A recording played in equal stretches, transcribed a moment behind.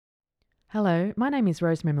Hello, my name is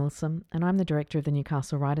Rosemary Milsom and I'm the director of the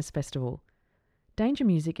Newcastle Writers Festival. Danger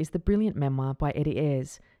Music is the brilliant memoir by Eddie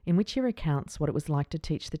Ayres, in which he recounts what it was like to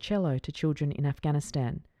teach the cello to children in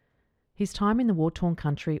Afghanistan. His time in the war-torn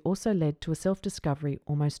country also led to a self-discovery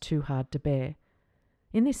almost too hard to bear.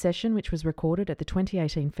 In this session, which was recorded at the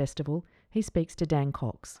 2018 festival, he speaks to Dan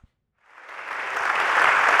Cox.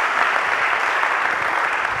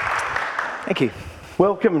 Thank you.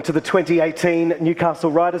 Welcome to the 2018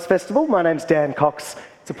 Newcastle Writers Festival. My name's Dan Cox.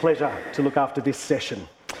 It's a pleasure to look after this session.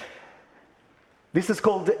 This is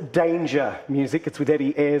called Danger Music. It's with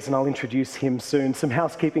Eddie Ayres, and I'll introduce him soon. Some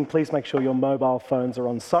housekeeping, please make sure your mobile phones are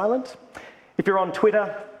on silent. If you're on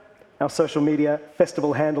Twitter, our social media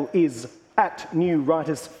festival handle is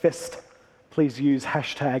 @NewWritersFest. Please use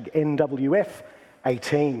hashtag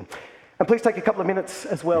NWF18. And please take a couple of minutes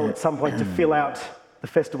as well at some point to fill out the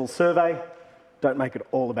festival survey. Don't make it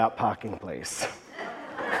all about parking, please.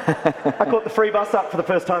 I caught the free bus up for the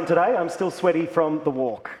first time today. I'm still sweaty from the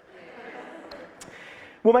walk.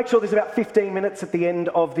 We'll make sure there's about 15 minutes at the end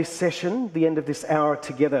of this session, the end of this hour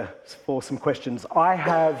together, for some questions. I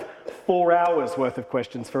have 4 hours worth of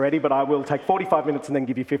questions for Eddie, but I will take 45 minutes and then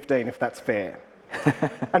give you 15 if that's fair.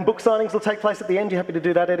 And book signings will take place at the end. You happy to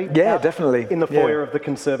do that, Eddie? Yeah, definitely. In the foyer of the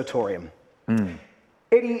Conservatorium.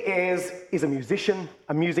 Eddie Ayres is a musician,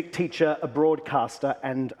 a music teacher, a broadcaster,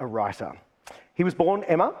 and a writer. He was born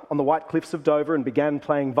Emma on the White Cliffs of Dover and began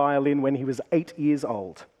playing violin when he was 8 years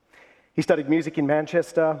old. He studied music in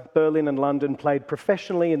Manchester, Berlin, and London, played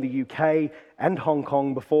professionally in the UK and Hong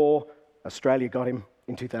Kong before Australia got him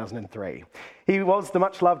in 2003. He was the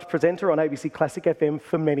much-loved presenter on ABC Classic FM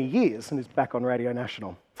for many years and is back on Radio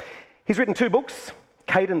National. He's written 2 books.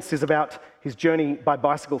 Cadence is about his journey by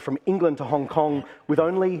bicycle from England to Hong Kong with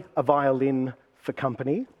only a violin for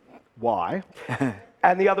company. Why?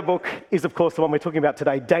 And the other book is, of course, the one we're talking about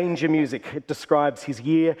today, Danger Music. It describes his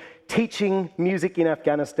year teaching music in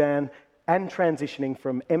Afghanistan and transitioning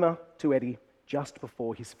from Emma to Eddie just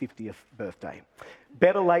before his 50th birthday.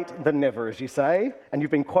 Better late than never, as you say, and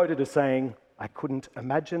you've been quoted as saying, "I couldn't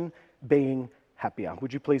imagine being happier."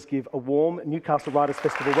 Would you please give a warm Newcastle Writers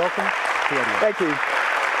Festival welcome to Eddie? Thank you.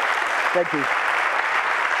 Thank you.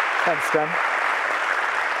 Thanks, Dan.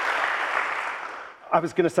 I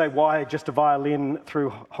was going to say, why just a violin through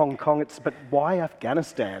Hong Kong? But why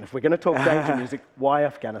Afghanistan? If we're going to talk danger music, why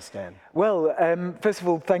Afghanistan? Well, first of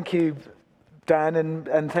all, thank you, Dan,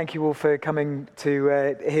 and thank you all for coming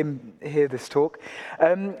to hear this talk.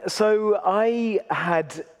 So I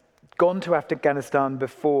had gone to Afghanistan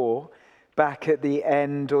before, back at the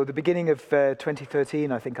end or the beginning of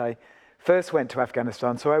 2013, I think I first went to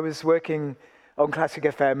Afghanistan. So I was working on Classic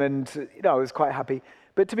FM and I was quite happy.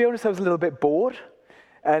 But to be honest, I was a little bit bored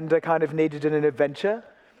and I kind of needed an adventure.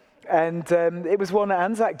 And it was one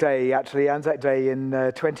Anzac Day, actually, Anzac Day in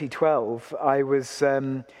 2012. I was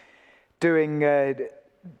doing a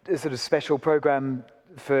sort of special program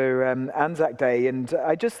for Anzac Day, and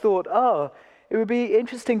I just thought, it would be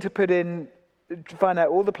interesting to find out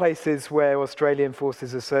all the places where Australian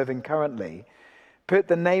forces are serving currently, put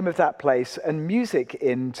the name of that place and music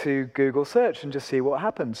into Google search and just see what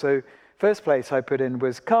happens. So first place I put in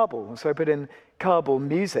was Kabul. So I put in Kabul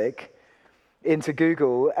music into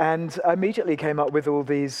Google, and I immediately came up with all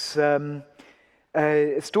these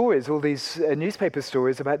stories, all these newspaper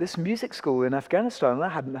stories about this music school in Afghanistan, and I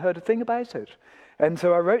hadn't heard a thing about it. And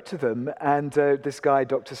so I wrote to them, and this guy,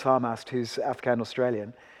 Dr. Sarmast, who's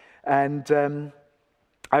Afghan-Australian, and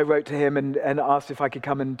I wrote to him and asked if I could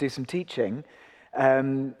come and do some teaching,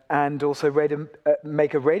 and also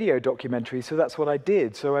make a radio documentary. So that's what I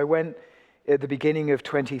did. So I went at the beginning of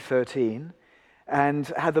 2013 and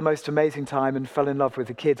had the most amazing time and fell in love with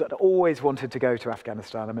the kids. I'd always wanted to go to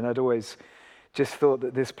Afghanistan. I mean, I'd always just thought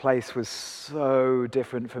that this place was so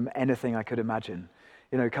different from anything I could imagine.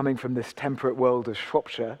 You know, coming from this temperate world of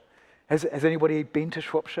Shropshire. Has anybody been to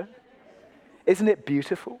Shropshire? Isn't it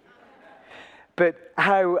beautiful? But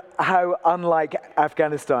how unlike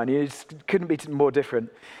Afghanistan, you just couldn't be more different.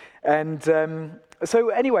 And so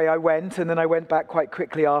anyway, I went, and then I went back quite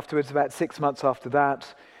quickly afterwards, about 6 months after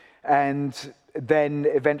that. And then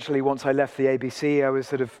eventually, once I left the ABC, I was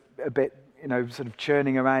sort of a bit, sort of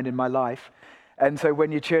churning around in my life. And so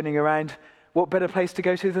when you're churning around, what better place to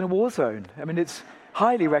go to than a war zone? I mean, it's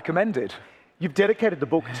highly recommended. You've dedicated the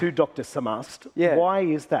book to Dr. Sarmast. Yeah. Why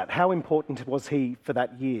is that? How important was he for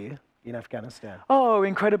that year in Afghanistan? Oh,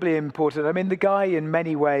 incredibly important. I mean, the guy in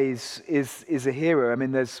many ways is a hero. I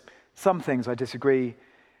mean, there's some things I disagree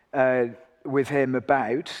with him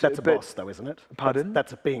about. That's a boss, though, isn't it? Pardon?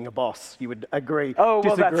 That's being a boss. You would agree. Oh,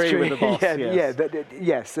 well, disagree that's true. with the boss.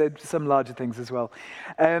 Yes, some larger things as well.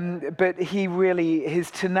 But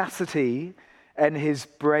his tenacity and his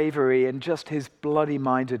bravery and just his bloody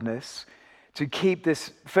mindedness to keep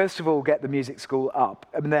this, first of all, get the music school up.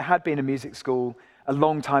 I mean, there had been a music school a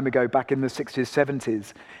long time ago, back in the 60s,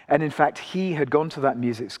 70s. And in fact, he had gone to that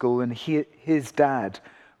music school, and his dad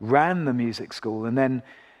ran the music school. And then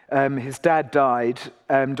his dad died.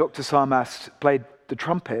 Dr. Sarmast played the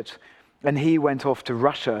trumpet, and he went off to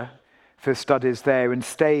Russia for studies there and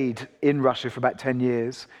stayed in Russia for about 10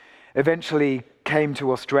 years. Eventually came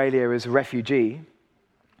to Australia as a refugee.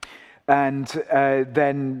 And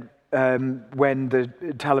then when the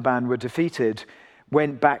Taliban were defeated,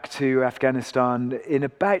 went back to Afghanistan in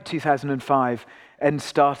about 2005 and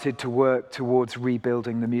started to work towards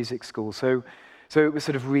rebuilding the music school. So it was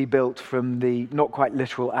sort of rebuilt from the not quite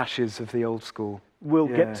literal ashes of the old school. We'll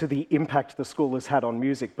get to the impact the school has had on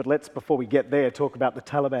music, but let's, before we get there, talk about the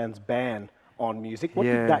Taliban's ban on music. What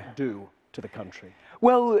did that do to the country?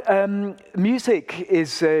 Well, music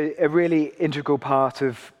is a really integral part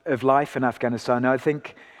of life in Afghanistan. I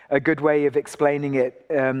think a good way of explaining it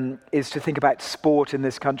is to think about sport in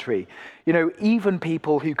this country. You know, even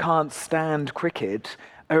people who can't stand cricket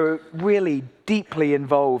are really deeply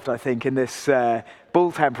involved, I think, in this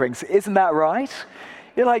bull tampering. Isn't that right?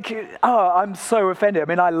 You're like, oh, I'm so offended. I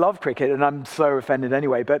mean, I love cricket, and I'm so offended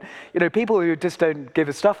anyway. But you know, people who just don't give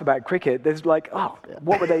a stuff about cricket, there's like, oh,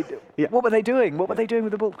 what were they? What were they doing? What were they doing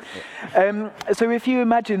with the ball? So if you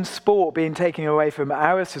imagine sport being taken away from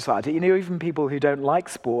our society, you know, even people who don't like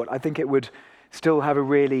sport, I think it would still have a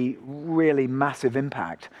really, really massive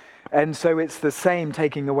impact. And so it's the same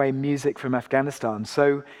taking away music from Afghanistan.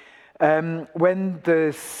 So when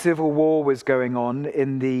the civil war was going on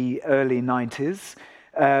in the early 90s,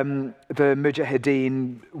 the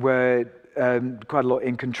Mujahideen were quite a lot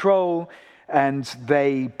in control, and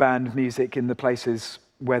they banned music in the places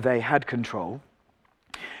where they had control.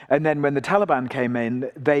 And then when the Taliban came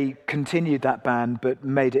in, they continued that ban, but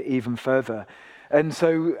made it even further. And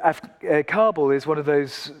so Kabul is one of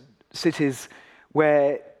those cities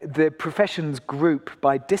where the professions group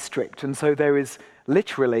by district, and so there is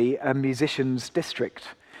literally a musician's district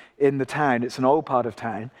in the town. It's an old part of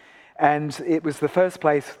town. And it was the first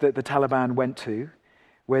place that the Taliban went to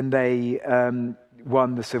when they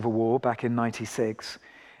won the civil war back in 96.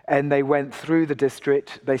 And they went through the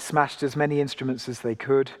district, they smashed as many instruments as they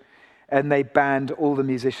could, and they banned all the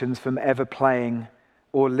musicians from ever playing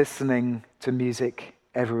or listening to music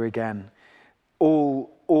ever again.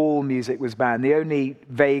 All music was banned. The only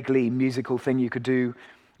vaguely musical thing you could do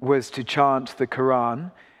was to chant the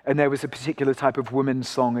Quran, and there was a particular type of women's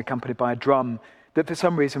song accompanied by a drum that for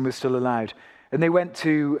some reason was still allowed. And they went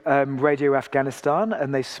to Radio Afghanistan,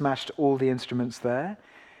 and they smashed all the instruments there.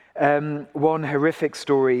 One horrific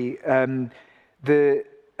story, one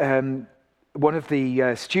of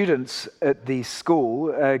the students at the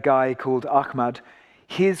school, a guy called Ahmad,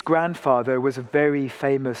 his grandfather was a very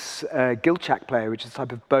famous gilchak player, which is a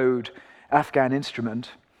type of bowed Afghan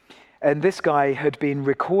instrument. And this guy had been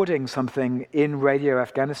recording something in Radio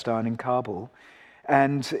Afghanistan in Kabul,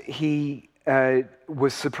 and he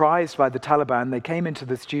was surprised by the Taliban. They came into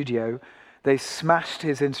the studio, they smashed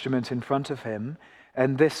his instrument in front of him,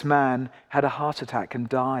 and this man had a heart attack and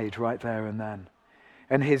died right there and then.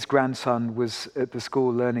 And his grandson was at the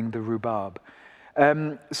school learning the rubab.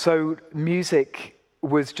 So music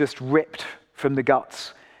was just ripped from the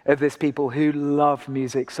guts of this people who love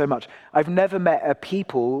music so much. I've never met a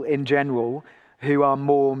people in general who are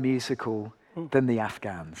more musical than the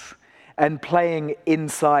Afghans. And playing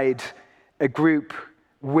inside a group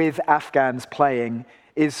with Afghans playing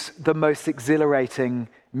is the most exhilarating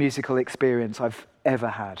musical experience I've ever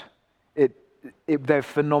had. They're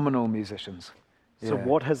phenomenal musicians. So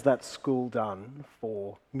what has that school done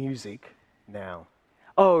for music now?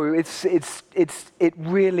 Oh, it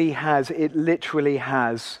really has. It literally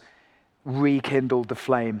has rekindled the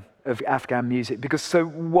flame of Afghan music. Because so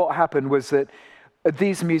what happened was that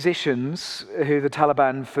these musicians who the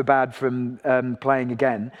Taliban forbade from playing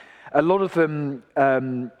again, a lot of them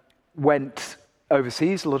went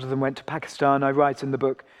overseas. A lot of them went to Pakistan. I write in the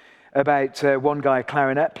book about one guy, a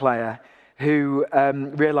clarinet player, who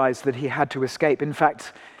realized that he had to escape. In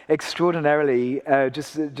fact, extraordinarily,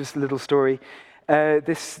 just a little story.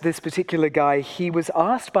 This particular guy, he was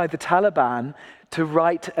asked by the Taliban to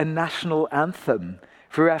write a national anthem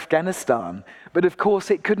for Afghanistan. But of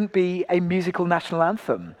course, it couldn't be a musical national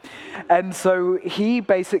anthem. And so he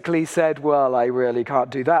basically said, well, I really can't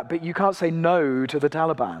do that, but you can't say no to the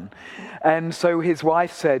Taliban. And so his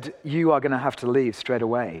wife said, you are going to have to leave straight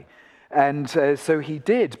away. And so he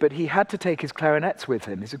did, but he had to take his clarinets with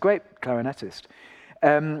him. He's a great clarinetist.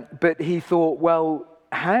 But he thought, well,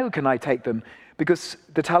 how can I take them? Because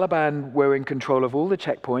the Taliban were in control of all the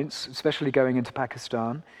checkpoints, especially going into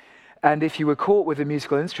Pakistan. And if you were caught with a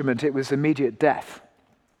musical instrument, it was immediate death.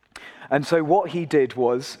 And so what he did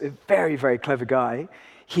was, a very, very clever guy,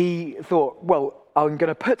 he thought, well, I'm going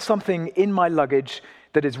to put something in my luggage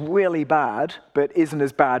that is really bad, but isn't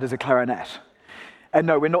as bad as a clarinet. And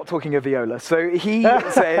no, we're not talking a viola. So he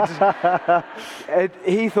said,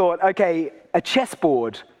 he thought, okay, a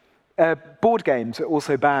chessboard. Board games are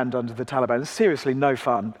also banned under the Taliban. It's seriously no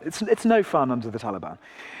fun. It's no fun under the Taliban.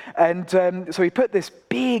 And so he put this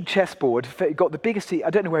big chessboard, he got the biggest, I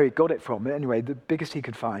don't know where he got it from, but anyway, the biggest he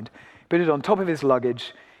could find, put it on top of his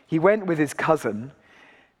luggage. He went with his cousin.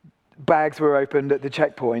 Bags were opened at the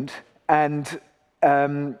checkpoint, and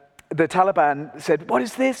the Taliban said, what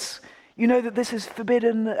is this? You know that this is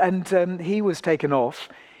forbidden? And he was taken off.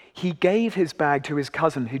 He gave his bag to his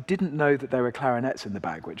cousin, who didn't know that there were clarinets in the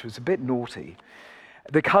bag, which was a bit naughty.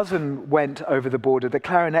 The cousin went over the border, the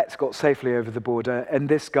clarinets got safely over the border, and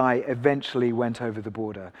this guy eventually went over the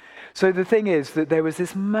border. So the thing is that there was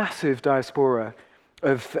this massive diaspora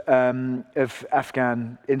of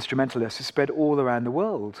Afghan instrumentalists who spread all around the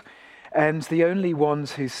world. And the only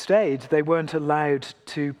ones who stayed, they weren't allowed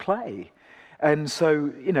to play. And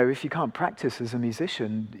so, you know, if you can't practice as a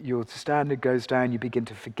musician, your standard goes down, you begin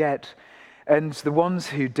to forget. And the ones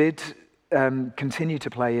who did continue to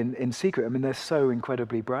play in secret, I mean, they're so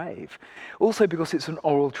incredibly brave. Also because it's an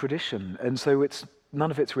oral tradition, and so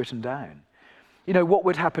none of it's written down. You know, what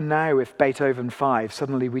would happen now if Beethoven 5,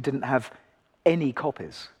 suddenly we didn't have any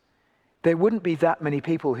copies? There wouldn't be that many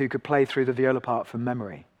people who could play through the viola part from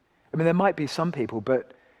memory. I mean, there might be some people,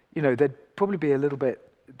 but, you know, there'd probably be a little bit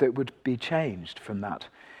that would be changed from that.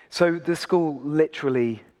 So the school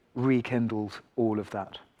literally rekindled all of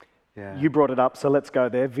that. Yeah. You brought it up, so let's go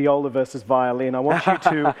there. Viola versus violin. I want you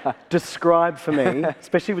to describe for me,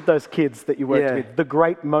 especially with those kids that you worked with, the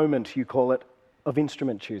great moment, you call it, of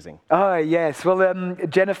instrument choosing. Oh, yes. Well,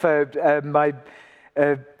 Jennifer, my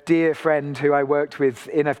dear friend who I worked with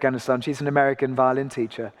in Afghanistan, she's an American violin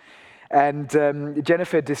teacher. And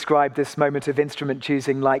Jennifer described this moment of instrument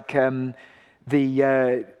choosing like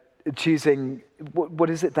choosing, what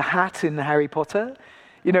is it, the hat in Harry Potter?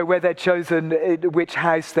 You know, where they're chosen, which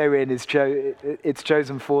house they're in it's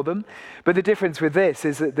chosen for them. But the difference with this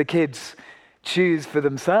is that the kids choose for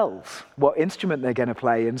themselves what instrument they're going to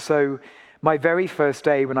play. And so my very first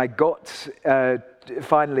day when I got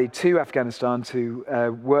finally to Afghanistan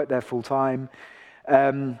to work there full time,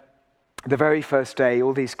 the very first day,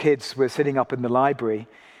 all these kids were sitting up in the library,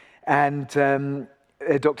 and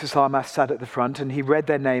Dr. Sarmas sat at the front, and he read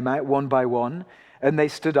their name out one by one, and they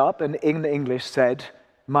stood up and in English said,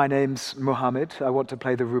 my name's Mohammed, I want to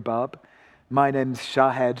play the rhubarb. My name's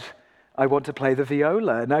Shahed, I want to play the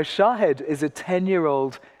viola. Now, Shahed is a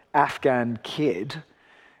 10-year-old Afghan kid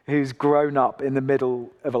who's grown up in the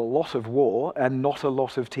middle of a lot of war and not a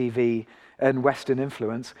lot of TV and Western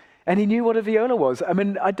influence, and he knew what a viola was. I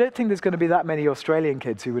mean, I don't think there's going to be that many Australian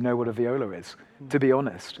kids who would know what a viola is, to be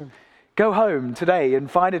honest. Go home today and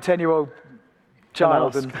find a 10-year-old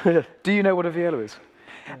child and do you know what a viola is?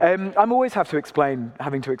 I'm always having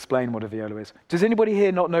to explain what a viola is. Does anybody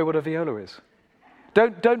here not know what a viola is?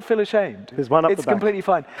 Don't feel ashamed. There's one up the back. It's completely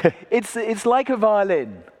fine. It's like a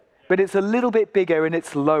violin, but it's a little bit bigger and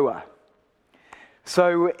it's lower.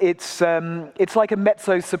 So it's like a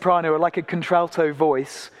mezzo-soprano or like a contralto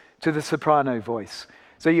voice to the soprano voice.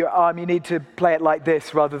 So your arm, you need to play it like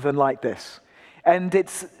this rather than like this. And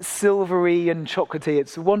it's silvery and chocolatey.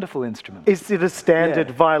 It's a wonderful instrument. Is it a standard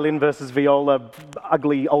violin versus viola,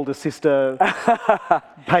 ugly older sister,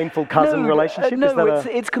 painful cousin relationship? No,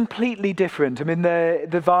 it's completely different. I mean,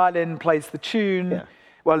 the violin plays the tune,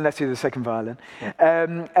 well, unless you're the second violin,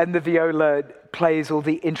 and the viola plays all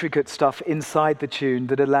the intricate stuff inside the tune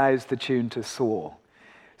that allows the tune to soar.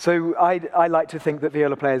 So I like to think that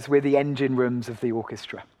viola players, we're the engine rooms of the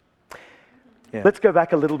orchestra. Yeah. Let's go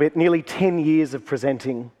back a little bit. Nearly 10 years of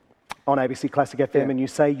presenting on ABC Classic FM, and you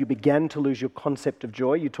say you began to lose your concept of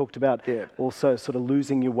joy. You talked about also sort of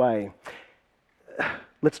losing your way.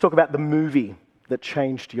 Let's talk about the movie that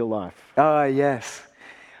changed your life. Ah, yes.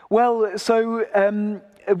 Well, so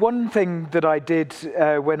one thing that I did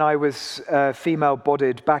when I was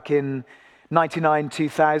female-bodied back in 99,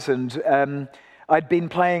 2000, I'd been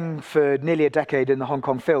playing for nearly a decade in the Hong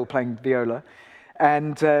Kong Phil, playing viola.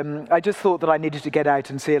 And I just thought that I needed to get out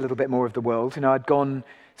and see a little bit more of the world. You know, I'd gone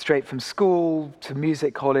straight from school to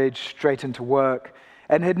music college, straight into work,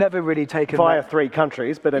 and had never really taken Via 3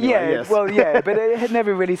 countries, but anyway, yes. Well, yeah, but it had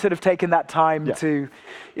never really sort of taken that time to,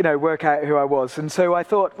 you know, work out who I was. And so I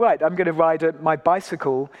thought, right, I'm going to ride my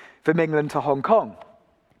bicycle from England to Hong Kong.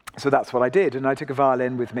 So that's what I did, and I took a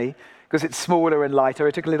violin with me, because it's smaller and lighter.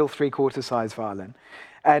 I took a little 3/4 size violin,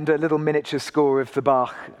 and a little miniature score of the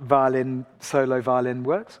Bach violin, solo violin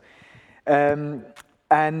works. I'd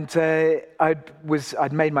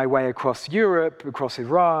made my way across Europe, across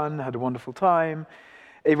Iran, had a wonderful time.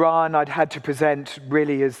 Iran, I'd had to present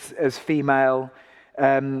really as female,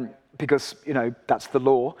 because, you know, that's the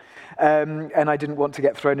law. And I didn't want to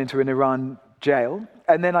get thrown into an Iran jail.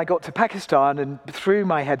 And then I got to Pakistan and threw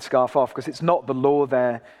my headscarf off, because it's not the law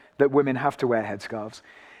there that women have to wear headscarves.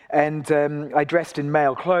 And I dressed in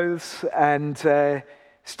male clothes and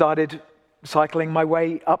started cycling my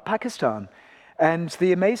way up Pakistan. And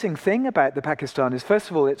the amazing thing about the Pakistan is, first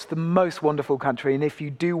of all, it's the most wonderful country. And if you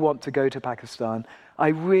do want to go to Pakistan, I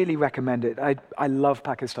really recommend it. I love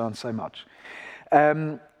Pakistan so much.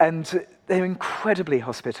 And they're incredibly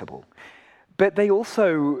hospitable. But they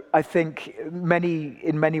also, I think, in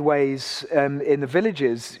many ways, in the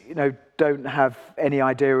villages, you know, don't have any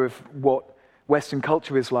idea of what Western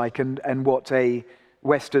culture is like and what a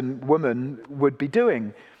Western woman would be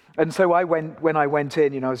doing. And so when I went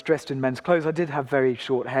in, you know, I was dressed in men's clothes. I did have very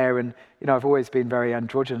short hair, and, you know, I've always been very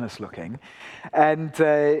androgynous looking. And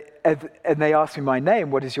they asked me my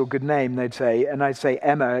name, what is your good name, they'd say, and I'd say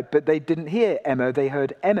Emma, but they didn't hear Emma, they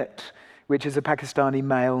heard Emmett, which is a Pakistani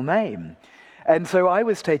male name. And so I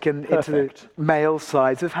was taken into the male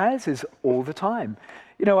sides of houses all the time.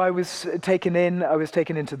 You know, I was taken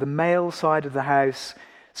into the male side of the house.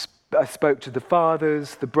 I spoke to the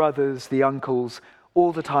fathers, the brothers, the uncles,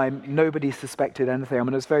 all the time. Nobody suspected anything. I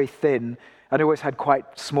mean, I was very thin, and I always had quite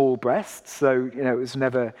small breasts, so, you know, it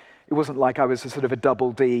wasn't like I was a sort of a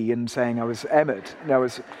double D and saying I was Emmett. No,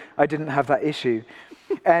 I didn't have that issue.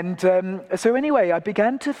 And so anyway, I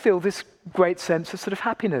began to feel this great sense of sort of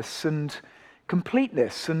happiness and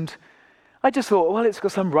completeness, and I just thought, well, it's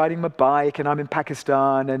because I'm riding my bike and I'm in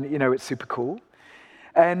Pakistan, and, you know, it's super cool.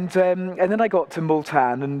 And then I got to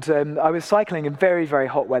Multan, and I was cycling in very, very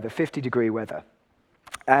hot weather, 50-degree weather.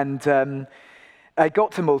 And I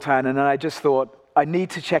got to Multan, and I just thought, I need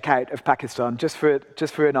to check out of Pakistan just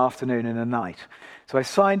for an afternoon and a night. So I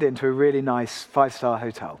signed into a really nice 5-star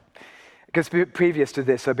hotel, because previous to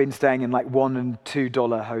this, I've been staying in like $1 and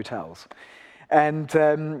 $2 hotels. And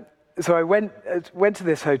so I went to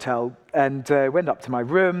this hotel and went up to my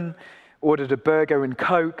room, ordered a burger and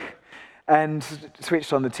Coke, and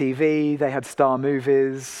switched on the TV. They had Star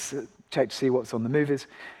Movies, checked to see what's on the movies.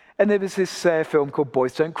 And there was this film called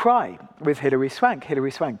Boys Don't Cry with Hilary Swank.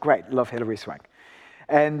 Hilary Swank, great, love Hilary Swank.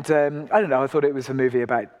 And I don't know, I thought it was a movie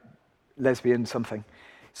about lesbian something.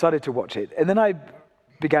 Started to watch it. And then I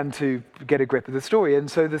began to get a grip of the story. And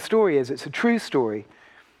so the story is, it's a true story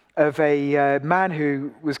of a man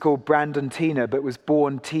who was called Brandon Teena, but was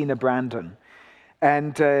born Tina Brandon.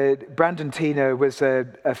 And Brandon Teena was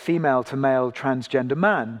a female-to-male transgender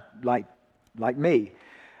man, like me.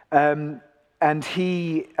 And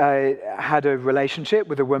he had a relationship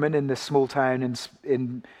with a woman in this small town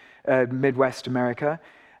in Midwest America.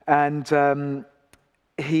 And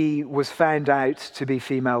he was found out to be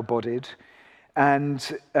female-bodied. And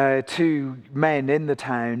 2 men in the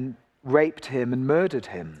town raped him and murdered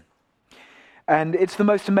him. And it's the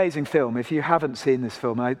most amazing film. If you haven't seen this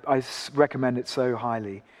film, I recommend it so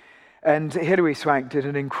highly. And Hilary Swank did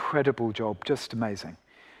an incredible job, just amazing.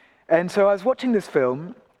 And so I was watching this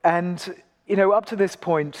film, and, you know, up to this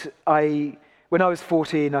point, when I was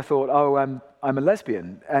 14, I thought, oh, I'm a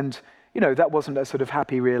lesbian. And, you know, that wasn't a sort of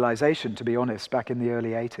happy realization, to be honest, back in the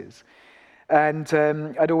early 80s. And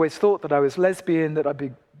I'd always thought that I was lesbian, that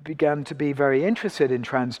I began to be very interested in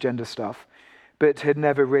transgender stuff, but had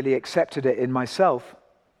never really accepted it in myself.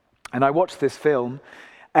 And I watched this film,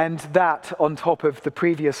 and that, on top of the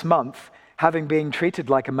previous month, having been treated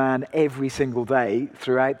like a man every single day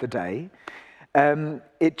throughout the day,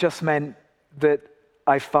 it just meant that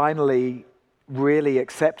I finally really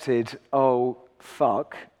accepted, oh,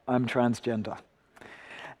 fuck, I'm transgender.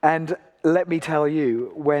 And let me tell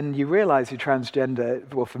you, when you realize you're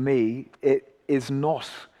transgender, well, for me, it is not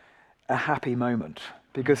a happy moment.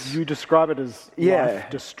 Because you describe it as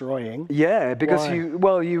life-destroying. Yeah, because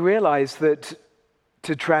Why? you realize that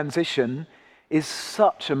to transition is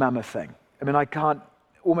such a mammoth thing. I mean, I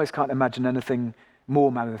almost can't imagine anything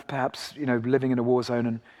more mammoth. Perhaps, you know, living in a war zone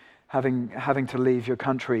and having to leave your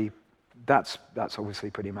country, that's obviously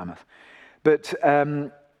pretty mammoth. But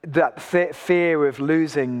that fear of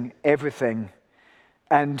losing everything,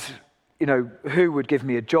 and who would give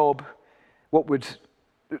me a job,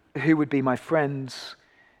 who would be my friends,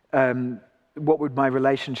 what would my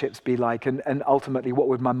relationships be like, and ultimately what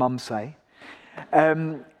would my mum say?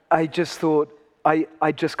 I just thought,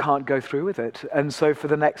 I just can't go through with it. And so for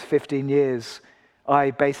the next 15 years,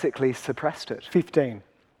 I basically suppressed it. 15?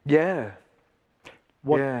 Yeah.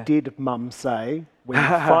 What did Mum say when you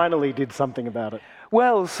finally did something about it?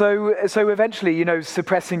 Well, so eventually,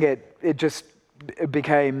 suppressing it just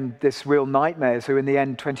became this real nightmare. So in the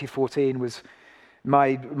end, 2014 was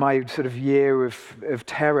my sort of year of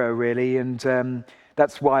terror, really, and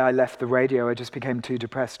that's why I left the radio. I just became too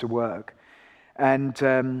depressed to work. And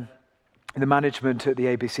the management at the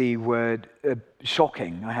ABC were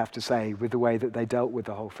shocking, I have to say, with the way that they dealt with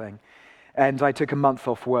the whole thing. And I took a month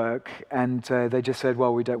off work, and they just said,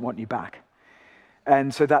 well, we don't want you back.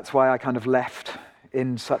 And so that's why I kind of left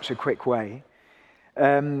in such a quick way.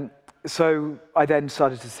 So I then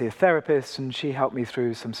started to see a therapist, and she helped me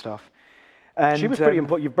through some stuff. And she was pretty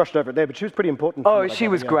important. You've brushed over it there, but she was pretty important. Oh, she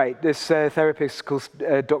was great. This therapist called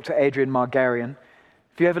Dr. Adrian Margarian.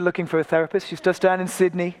 If you're ever looking for a therapist, she's just down in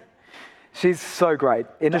Sydney. She's so great.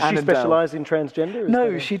 Does she specialise in transgender?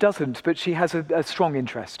 No, she doesn't, but she has a strong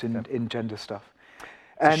interest in gender stuff.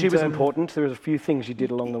 So and she was important. There was a few things you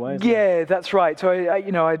did along the way. Yeah, that's right. So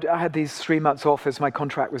I had these 3 months off as my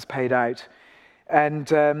contract was paid out, and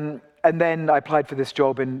then I applied for this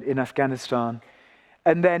job in Afghanistan,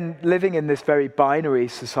 and then living in this very binary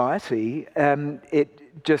society,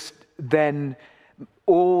 it just then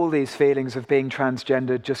all these feelings of being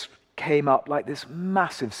transgender just came up like this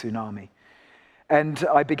massive tsunami. And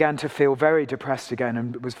I began to feel very depressed again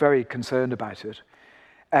and was very concerned about it.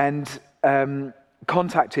 And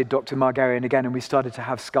contacted Dr. Margarian again, and we started to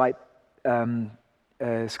have Skype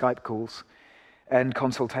calls and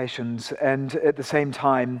consultations. And at the same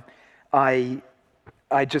time, I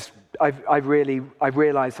realized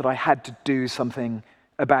that I had to do something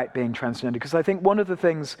about being transgender, because I think one of the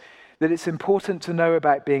things that it's important to know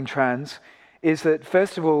about being trans is that,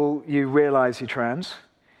 first of all, you realize you're trans,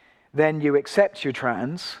 then you accept you're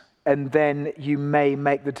trans, and then you may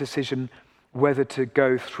make the decision whether to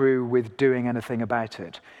go through with doing anything about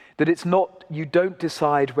it. That it's not, you don't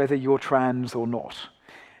decide whether you're trans or not.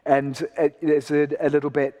 And there's a little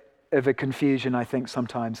bit of a confusion, I think,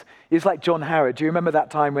 sometimes. It's like John Howard. Do you remember that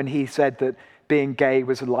time when he said that being gay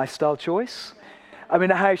was a lifestyle choice? I mean,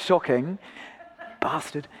 how shocking.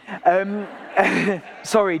 Bastard.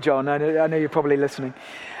 Sorry, John, I know you're probably listening.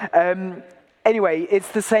 Anyway,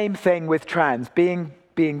 it's the same thing with trans. Being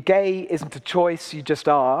gay isn't a choice, you just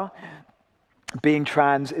are. Being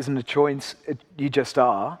trans isn't a choice, you just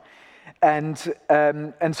are. And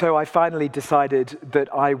so I finally decided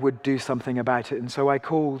that I would do something about it. And so I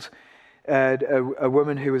called a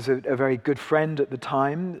woman who was a very good friend at the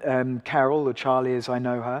time, Carol, or Charlie as I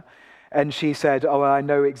know her. And she said, oh, I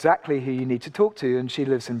know exactly who you need to talk to, and she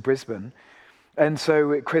lives in Brisbane. And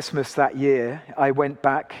so at Christmas that year, I went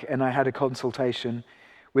back and I had a consultation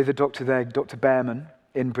with a doctor there, Dr. Behrman,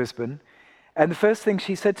 in Brisbane. And the first thing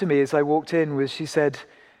she said to me as I walked in was, she said,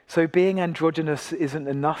 so being androgynous isn't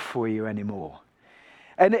enough for you anymore.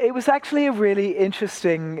 And it was actually a really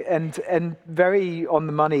interesting and very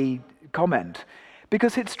on-the-money comment,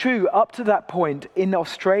 because it's true, up to that point in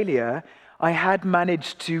Australia, I had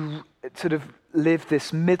managed to sort of live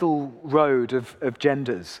this middle road of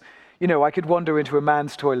genders. You know, I could wander into a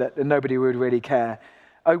man's toilet and nobody would really care.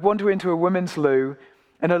 I'd wander into a women's loo,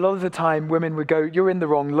 and a lot of the time women would go, you're in the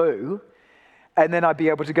wrong loo. And then I'd be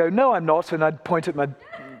able to go, no, I'm not, and I'd point at my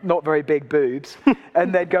not very big boobs,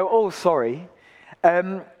 and they'd go, oh, sorry.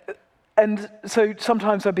 And so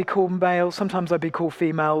sometimes I'd be called male, sometimes I'd be called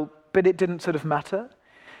female, but it didn't sort of matter.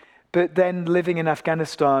 But then living in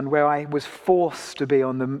Afghanistan, where I was forced to be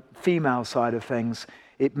on the female side of things,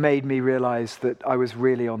 it made me realize that I was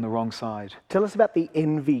really on the wrong side. Tell us about the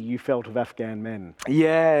envy you felt of Afghan men.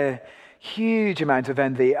 Yeah, huge amount of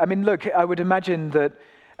envy. I mean, look, I would imagine that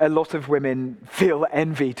a lot of women feel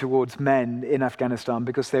envy towards men in Afghanistan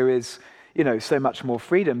because there is, so much more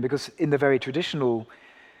freedom. Because in the very traditional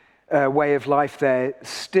way of life there,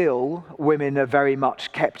 still, women are very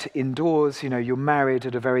much kept indoors. You're married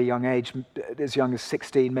at a very young age, as young as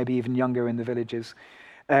 16, maybe even younger in the villages.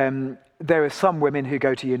 There are some women who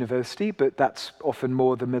go to university, but that's often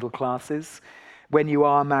more the middle classes. When you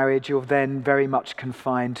are married, you're then very much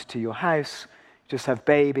confined to your house. You just have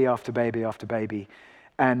baby after baby after baby.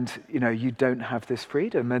 And, you don't have this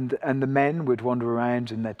freedom. And the men would wander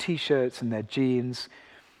around in their T-shirts and their jeans.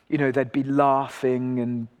 they'd be laughing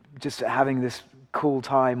and just having this cool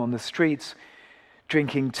time on the streets,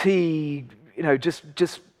 drinking tea,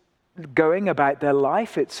 just going about their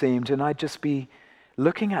life, it seemed. And I'd just be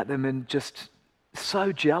looking at them and just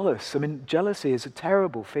so jealous. I mean, jealousy is a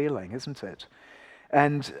terrible feeling, isn't it?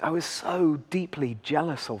 And I was so deeply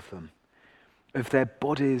jealous of them, of their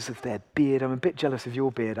bodies, of their beard. I'm a bit jealous of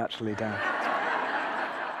your beard, actually, Dan.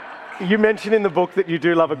 You mentioned in the book that you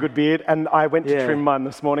do love a good beard, and I went to trim mine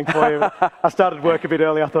this morning for you. I started work a bit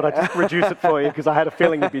early. I thought I'd just reduce it for you because I had a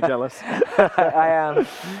feeling you'd be jealous. I am.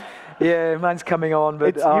 Yeah, mine's coming on,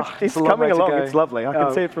 but it's a long coming way to along. go. It's lovely. I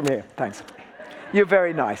can see it from here. Thanks. You're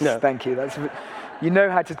very nice. No. Thank you. You know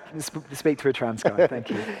how to speak to a trans guy. Thank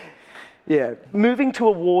you. Yeah. Moving to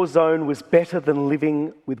a war zone was better than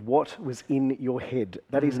living with what was in your head.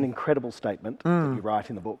 That is an incredible statement that you write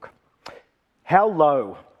in the book. How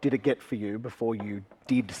low did it get for you before you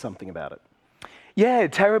did something about it? Yeah,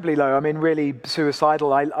 terribly low. I mean, really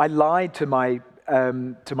suicidal. I lied to my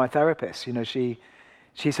therapist.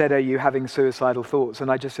 She said, "Are you having suicidal thoughts?"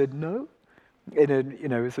 And I just said no, in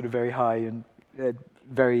a sort of very high and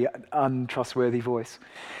very untrustworthy voice.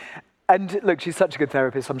 And look, she's such a good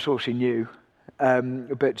therapist. I'm sure she knew,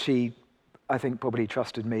 but she, I think, probably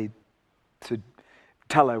trusted me to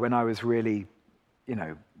tell her when I was really,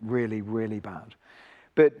 really, really bad.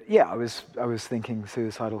 But yeah, I was thinking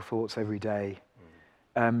suicidal thoughts every day.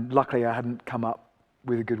 Luckily, I hadn't come up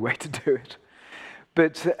with a good way to do it.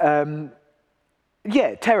 But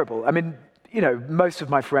yeah, terrible. I mean, most of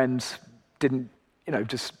my friends didn't,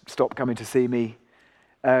 just stop coming to see me.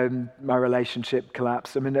 My relationship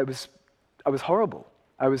collapsed. I mean, I was horrible.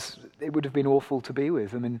 It would have been awful to be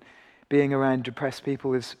with. I mean, being around depressed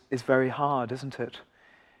people is very hard, isn't it?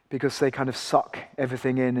 Because they kind of suck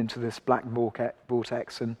everything into this black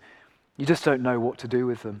vortex, and you just don't know what to do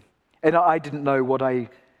with them. And I didn't know what I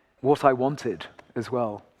wanted as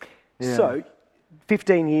well. Yeah. So,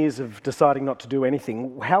 15 years of deciding not to do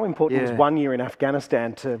anything. How important was 1 year in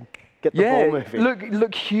Afghanistan to get the ball moving?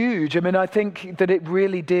 Look, huge. I mean, I think that it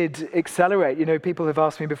really did accelerate. People have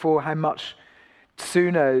asked me before, how much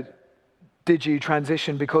sooner did you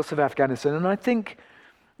transition because of Afghanistan? And I think,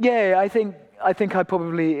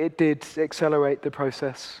 it did accelerate the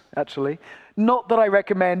process, actually. Not that I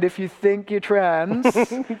recommend if you think you're trans.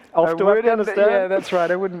 Off to Afghanistan? Yeah, that's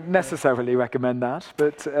right. I wouldn't necessarily recommend that,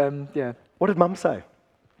 but yeah. What did Mum say?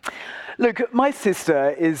 Look, my sister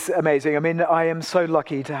is amazing. I mean, I am so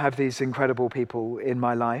lucky to have these incredible people in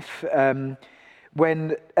my life.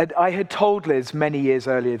 When I had told Liz many years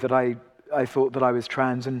earlier that I thought that I was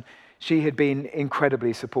trans, and she had been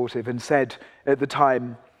incredibly supportive and said at the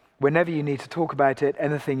time, whenever you need to talk about it,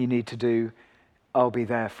 anything you need to do, I'll be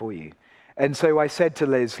there for you. And so I said to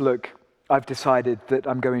Liz, look, I've decided that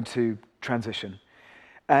I'm going to transition.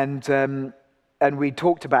 And we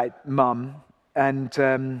talked about Mum, and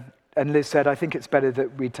Liz said, I think it's better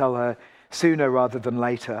that we tell her sooner rather than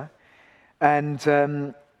later. And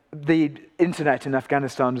the internet in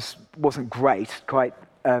Afghanistan wasn't great, quite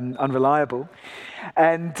unreliable.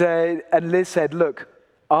 And Liz said, look,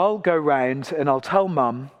 I'll go round and I'll tell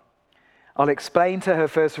Mum. I'll explain to her,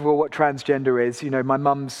 first of all, what transgender is. My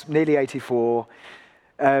mum's nearly 84.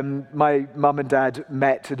 My mum and dad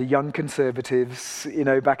met at a Young Conservatives,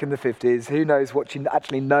 back in the 50s. Who knows what she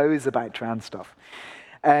actually knows about trans stuff?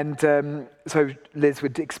 And so Liz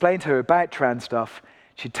would explain to her about trans stuff.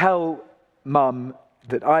 She'd tell Mum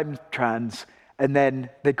that I'm trans, and then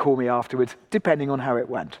they'd call me afterwards, depending on how it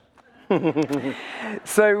went.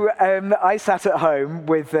 So I sat at home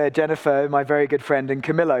with Jennifer, my very good friend, and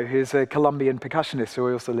Camillo, who's a Colombian percussionist who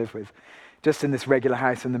I also live with, just in this regular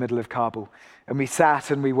house in the middle of Kabul. And we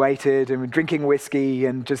sat and we waited and we were drinking whiskey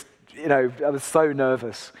and just, I was so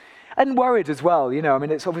nervous and worried as well. I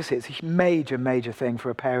mean, it's a major, major thing for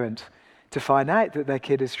a parent to find out that their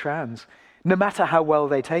kid is trans, no matter how well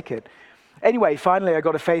they take it. Anyway, finally I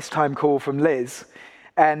got a FaceTime call from Liz,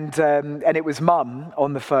 and it was Mum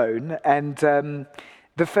on the phone. And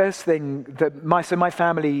the first thing that my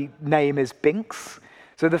family name is Binks.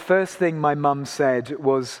 So the first thing my mum said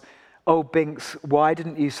was, "Oh, Binks, why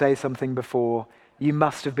didn't you say something before? You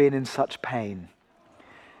must have been in such pain."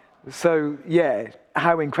 So yeah,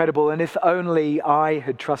 how incredible. And if only I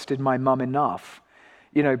had trusted my mum enough,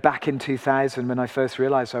 back in 2000 when I first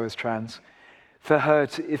realized I was trans,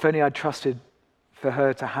 if only I'd trusted for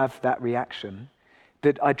her to have that reaction,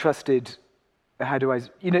 that I trusted,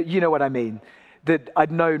 you know what I mean, that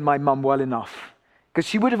I'd known my mum well enough, because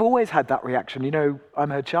she would have always had that reaction, I'm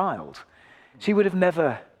her child. She would have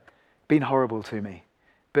never been horrible to me,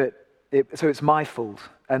 so it's my fault,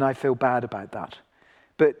 and I feel bad about that.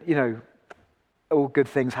 But, all good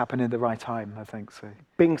things happen in the right time, I think. So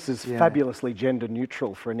Binks is fabulously gender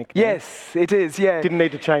neutral for a nickname. yes, it is. Yeah. Didn't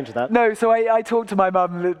need to change that. No, so I talk to my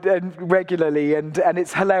mum regularly, and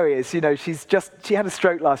it's hilarious. You know, she had a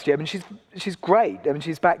stroke last year. I mean, she's great. I mean,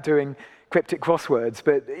 she's back doing cryptic crosswords,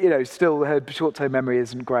 but you know, still her short-term memory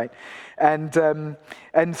isn't great. And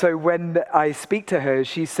so when I speak to her,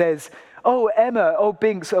 she says, "Oh, Emma, oh,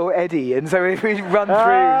 Binks, oh, Eddie." And so we run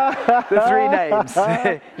through the three names.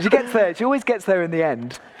 She gets there. She always gets there in the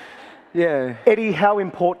end. Yeah. Eddie, how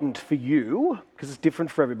important for you, because it's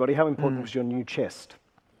different for everybody, how important was your new chest?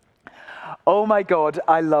 Oh my God,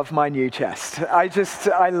 I love my new chest.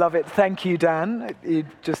 I love it. Thank you, Dan. You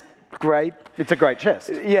just great. It's a great chest.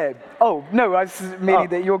 Yeah. Oh, no, I was meaning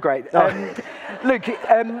that you're great. Look,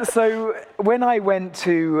 so when I went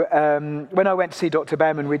to see Dr.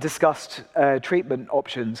 Bauman, we discussed treatment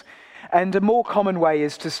options. And a more common way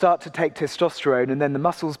is to start to take testosterone, and then the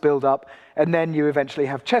muscles build up, and then you eventually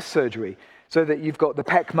have chest surgery, so that you've got the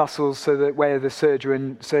pec muscles, so that where the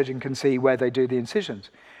surgeon can see where they do the incisions.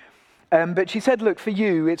 But she said, look, for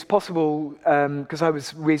you, it's possible, because I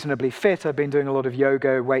was reasonably fit, I've been doing a lot of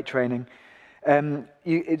yoga, weight training,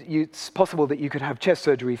 it's possible that you could have chest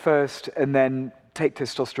surgery first, and then take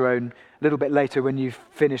testosterone a little bit later when you've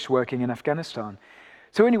finished working in Afghanistan.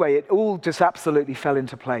 So anyway, it all just absolutely fell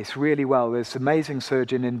into place really well. There's an amazing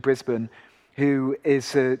surgeon in Brisbane who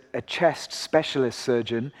is a chest specialist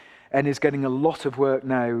surgeon and is getting a lot of work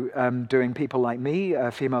now doing people like me,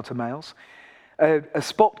 female to males. A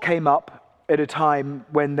spot came up at a time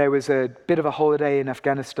when there was a bit of a holiday in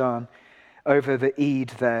Afghanistan over the Eid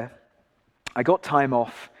there. I got time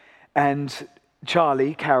off, and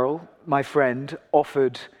Charlie Carroll, my friend,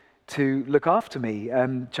 offered to look after me.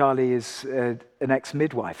 Charlie is an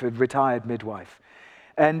ex-midwife, a retired midwife.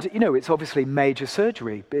 And, you know, it's obviously major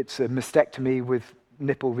surgery. It's a mastectomy with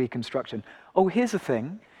nipple reconstruction. Oh, here's the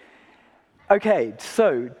thing. Okay,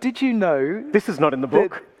 so did you know... This is not in the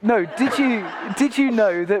book. Did you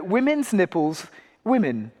know that women's nipples,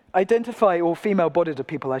 women identify, or female-bodied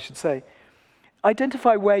people, I should say,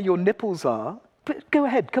 identify where your nipples are? But go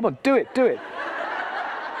ahead, come on, do it.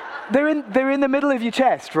 They're in the middle of your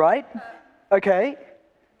chest, right? Okay.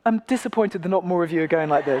 I'm disappointed that not more of you are going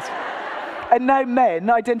like this. And now men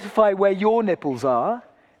identify where your nipples are.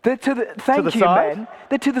 They're to the side? Men.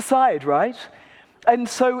 They're to the side, right? And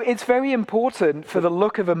so it's very important for the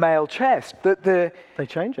look of a male chest that they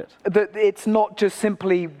change it. That it's not just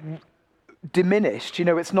simply diminished, you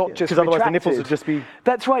know, it's not just because otherwise the nipples would just be...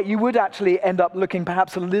 That's right, you would actually end up looking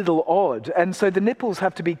perhaps a little odd. And so the nipples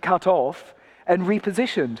have to be cut off and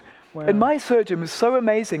repositioned. Wow. And my surgeon was so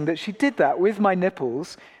amazing that she did that with my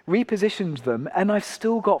nipples, repositioned them, and I've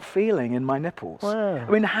still got feeling in my nipples. Wow. I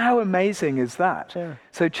mean, how amazing is that? Yeah.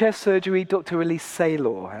 So chest surgery, Dr. Elise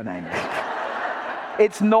Saylor, her name is.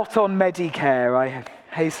 It's not on Medicare, I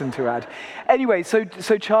hasten to add. Anyway, so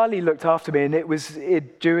Charlie looked after me, and it was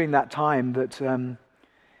during that time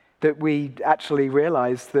that we actually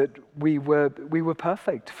realized that we were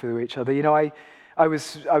perfect for each other. You know, I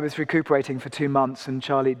was recuperating for 2 months, and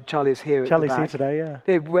Charlie's here. Charlie's here today, yeah.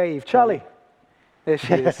 Hey, wave, Charlie. There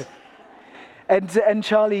she is. And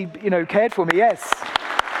Charlie, you know, cared for me. Yes,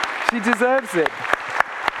 she deserves it.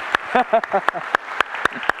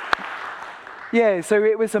 Yeah, so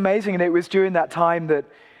it was amazing, and it was during that time that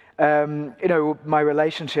you know, my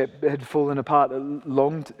relationship had fallen apart a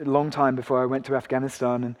long time before I went to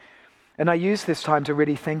Afghanistan, and I used this time to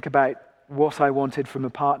really think about what I wanted from a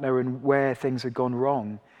partner and where things had gone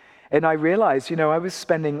wrong. And I realized, you know, I was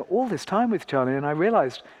spending all this time with Charlie, and I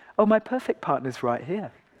realized, oh, my perfect partner's right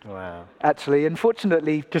here. Wow. Actually,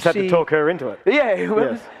 unfortunately, just had to talk her into it. Yeah,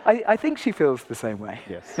 well, yes. I think she feels the same way.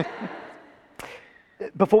 Yes.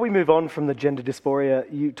 Before we move on from the gender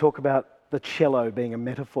dysphoria, you talk about the cello being a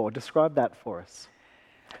metaphor. Describe that for us.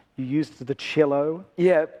 You used the cello.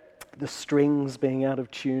 Yeah. The strings being out of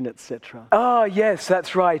tune, etc. Oh, yes,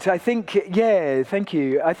 that's right. I think, yeah, thank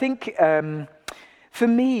you. I think for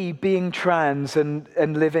me, being trans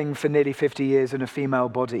and living for nearly 50 years in a female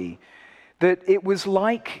body, that it was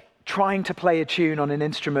like trying to play a tune on an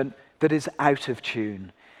instrument that is out of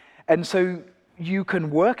tune. And so you can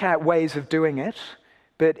work out ways of doing it,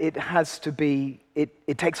 but it has to be,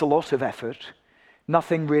 it takes a lot of effort.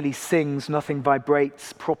 Nothing really sings, nothing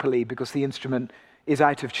vibrates properly because the instrument is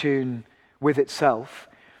out of tune with itself.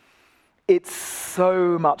 It's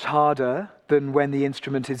so much harder than when the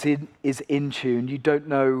instrument is in tune. You don't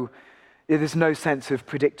know, there's no sense of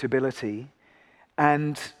predictability.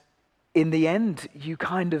 And in the end, you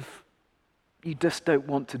just don't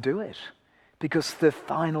want to do it because the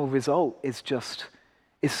final result is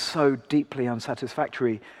so deeply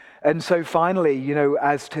unsatisfactory. And so finally,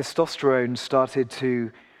 as testosterone started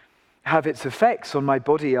to have its effects on my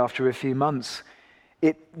body after a few months,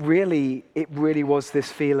 it really was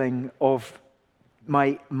this feeling of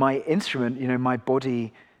my instrument, my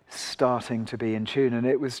body starting to be in tune. And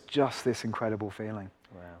it was just this incredible feeling.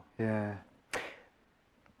 Wow. Yeah.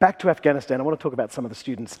 Back to Afghanistan, I want to talk about some of the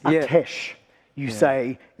students. Yeah. Atesh, you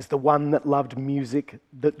say, is the one that loved music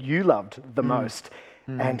that you loved the most.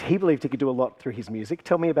 And he believed he could do a lot through his music.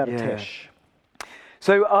 Tell me about Atesh.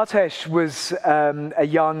 So Atesh was a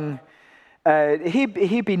young,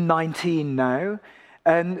 he'd be 19 now,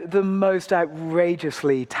 and the most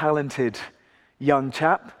outrageously talented young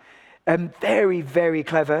chap, and very, very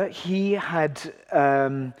clever. He had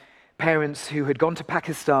parents who had gone to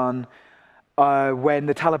Pakistan when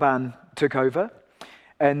the Taliban took over,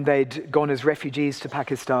 and they'd gone as refugees to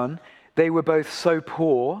Pakistan. They were both so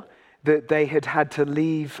poor that they had to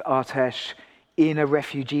leave Atesh in a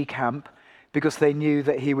refugee camp because they knew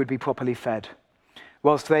that he would be properly fed,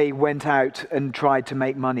 whilst they went out and tried to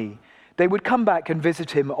make money. They would come back and visit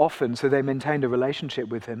him often, so they maintained a relationship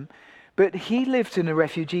with him. But he lived in a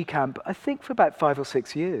refugee camp, I think, for about 5 or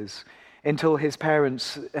 6 years, until his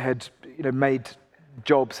parents had made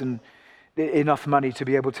jobs and enough money to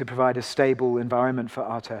be able to provide a stable environment for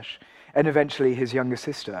Atesh, and eventually his younger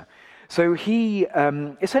sister. So he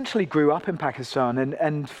essentially grew up in Pakistan,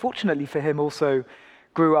 and fortunately for him also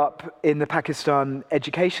grew up in the Pakistan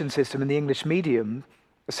education system, in the English medium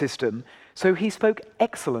system. So he spoke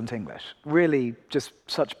excellent English, really just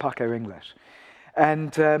such pucker English.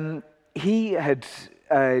 And he had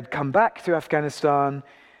come back to Afghanistan,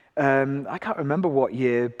 I can't remember what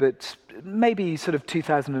year, but maybe sort of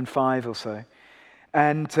 2005 or so.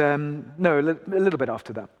 And no, a little bit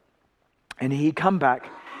after that. And he'd come back,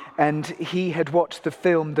 and he had watched the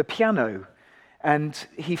film The Piano, and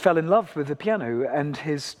he fell in love with the piano, and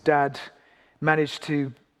his dad managed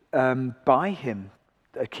to buy him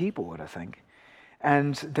a keyboard, I think.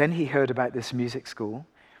 And then he heard about this music school,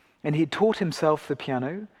 and he taught himself the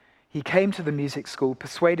piano. He came to the music school,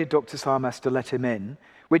 persuaded Dr. Sarmas to let him in,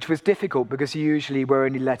 which was difficult because you usually were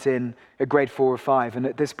only let in at grade 4 or 5, and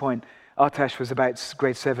at this point, Atesh was about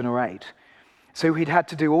grade 7 or 8. So he'd had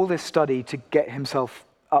to do all this study to get himself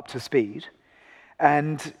up to speed,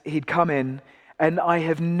 and he'd come in, and I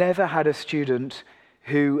have never had a student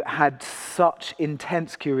who had such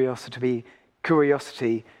intense curiosity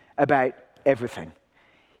about everything.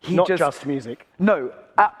 Not just music. No,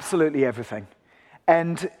 absolutely everything.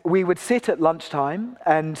 And we would sit at lunchtime,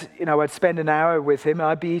 and I'd spend an hour with him.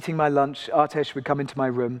 I'd be eating my lunch. Atesh would come into my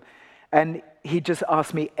room, and he'd just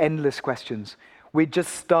ask me endless questions. We'd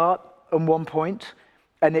just start on one point,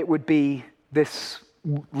 and it would be this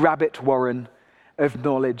rabbit warren of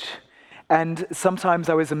knowledge. And sometimes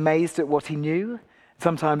I was amazed at what he knew.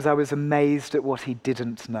 Sometimes I was amazed at what he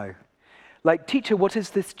didn't know. Like, teacher, what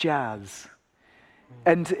is this jazz?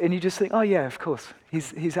 And you just think, oh yeah, of course,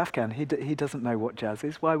 he's Afghan. He doesn't know what jazz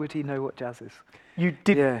is. Why would he know what jazz is? You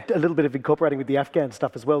did a little bit of incorporating with the Afghan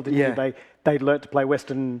stuff as well, didn't you? They learnt to play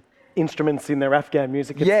Western instruments in their Afghan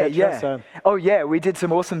music, etc. Yeah. So. Oh yeah, we did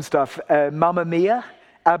some awesome stuff. Mamma Mia,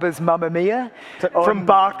 ABBA's Mamma Mia. From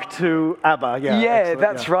Bach to ABBA, Yeah,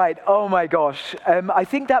 that's right. Oh my gosh. I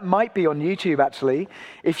think that might be on YouTube, actually.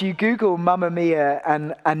 If you Google Mamma Mia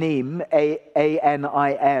and Anim,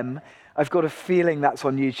 A-N-I-M, I've got a feeling that's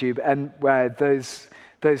on YouTube, and where those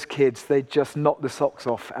kids, they just knock the socks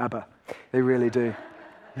off ABBA. They really do.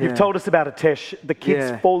 You've told us about Atesh. The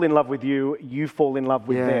kids fall in love with you, you fall in love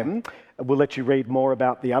with them. We'll let you read more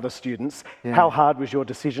about the other students. How hard was your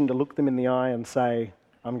decision to look them in the eye and say,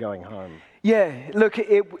 I'm going home? Yeah, look,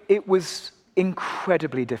 it was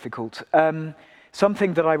incredibly difficult.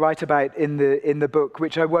 Something that I write about in the book,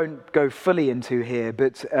 which I won't go fully into here,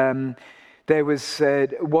 but there was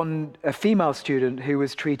a female student who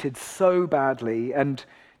was treated so badly, and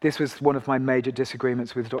this was one of my major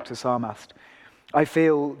disagreements with Dr. Sarmast. I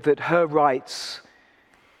feel that her rights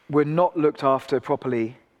were not looked after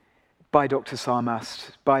properly by Dr.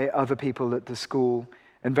 Sarmast, by other people at the school,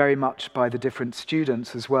 and very much by the different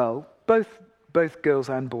students as well, both girls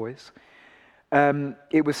and boys.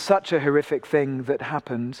 It was such a horrific thing that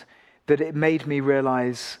happened that it made me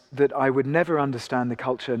realize that I would never understand the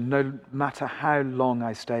culture, no matter how long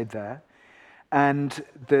I stayed there, and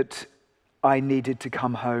that I needed to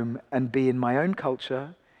come home and be in my own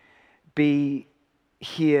culture, be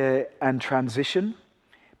here and transition,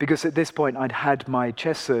 because at this point I'd had my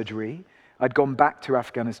chest surgery. I'd gone back to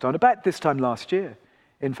Afghanistan about this time last year.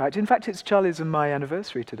 In fact, it's Charlie's and my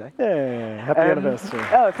anniversary today. Yeah, happy anniversary.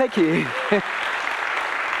 Oh, thank you.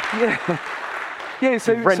 Yeah,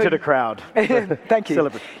 You've rented a crowd. Thank you.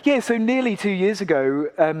 Celebrate. Yeah, so nearly 2 years ago,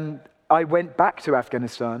 I went back to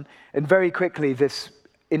Afghanistan, and very quickly this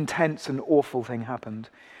intense and awful thing happened.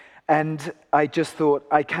 And I just thought,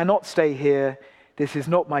 I cannot stay here. This is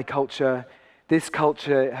not my culture. This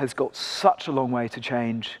culture has got such a long way to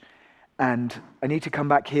change, and I need to come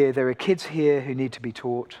back here. There are kids here who need to be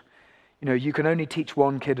taught. You know, you can only teach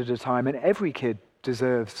one kid at a time, and every kid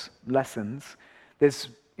deserves lessons. There's,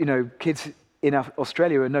 you know, kids in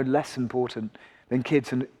Australia are no less important than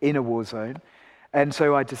kids in a war zone. And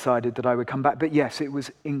so I decided that I would come back. But yes, it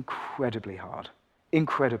was incredibly hard.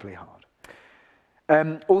 Incredibly hard.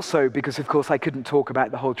 Also, because of course I couldn't talk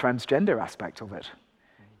about the whole transgender aspect of it.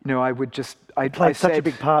 You know, I would just... I played such said, a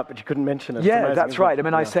big part, but you couldn't mention it. Yeah, that's right. I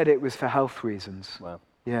mean, I said it was for health reasons. Wow.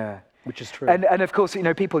 Yeah. Which is true. And of course, you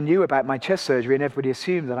know, people knew about my chest surgery and everybody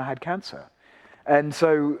assumed that I had cancer. And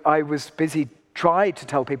so I was busy, tried to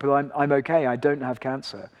tell people I'm okay, I don't have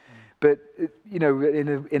cancer. But, you know,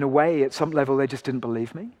 in a way, at some level, they just didn't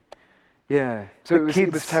believe me. Yeah. So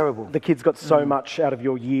it was terrible. The kids got so much out of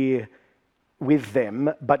your year with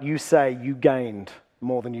them, but you say you gained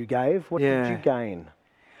more than you gave. What did you gain?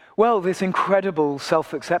 Well, this incredible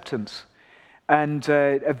self-acceptance and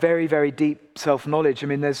a very, very deep self-knowledge. I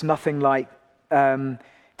mean, there's nothing like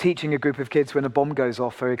teaching a group of kids when a bomb goes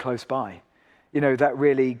off very close by. You know, that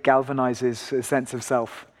really galvanizes a sense of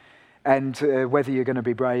self and whether you're going to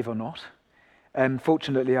be brave or not. And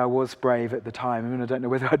fortunately, I was brave at the time. I mean, I don't know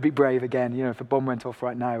whether I'd be brave again. You know, if a bomb went off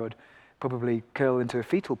right now, I'd probably curl into a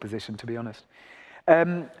fetal position, to be honest.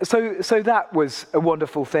 So that was a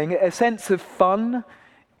wonderful thing. A sense of fun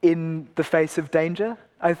in the face of danger.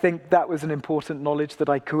 I think that was an important knowledge that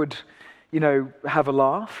I could, you know, have a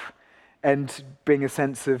laugh and bring a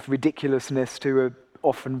sense of ridiculousness to a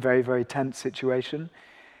often very, very tense situation.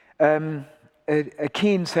 A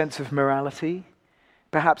keen sense of morality,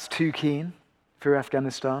 perhaps too keen for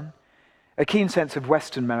Afghanistan. A keen sense of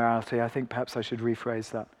Western morality. I think perhaps I should rephrase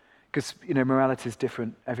that, because, you know, morality is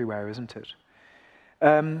different everywhere, isn't it?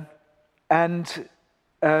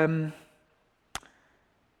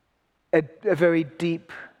 A very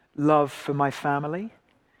deep love for my family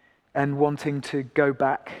and wanting to go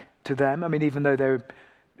back to them. I mean, even though they're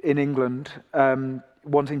in England,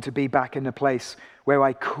 wanting to be back in a place where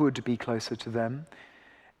I could be closer to them.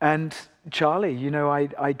 And Charlie, you know,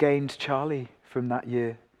 I gained Charlie from that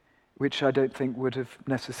year, which I don't think would have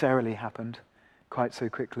necessarily happened quite so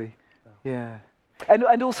quickly. No. Yeah.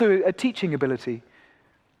 And also a teaching ability.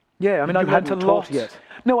 Yeah, I mean, I've learned a lot. Yet.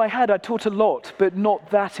 No, I taught a lot, but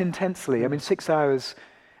not that intensely. I mean,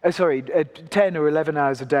 10 or 11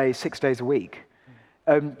 hours a day, 6 days a week.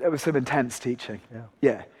 It was some intense teaching.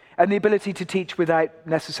 Yeah. And the ability to teach without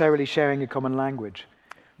necessarily sharing a common language.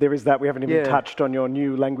 There is that. We haven't even touched on your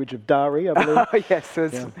new language of Dari, I believe. Oh, yes.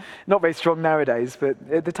 It's not very strong nowadays, but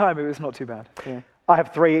at the time it was not too bad. Yeah. I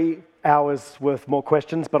have 3 hours worth more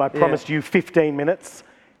questions, but I promised you 15 minutes.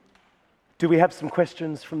 Do we have some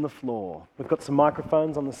questions from the floor? We've got some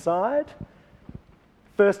microphones on the side.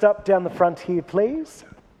 First up, down the front here, please.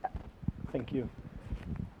 Thank you.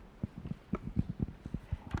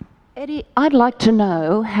 Eddie, I'd like to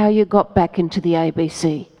know how you got back into the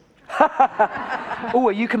ABC. Oh,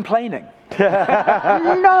 are you complaining?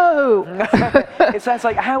 No! It sounds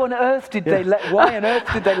like, why on earth did they let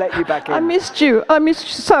you back in? I missed you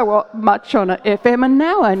so much on FM, and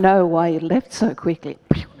now I know why you left so quickly.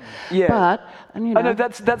 Yeah. But, and, you know, I know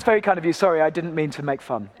that's very kind of you. Sorry, I didn't mean to make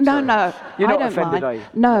fun. No, no. You're not I don't offended, mind. are you?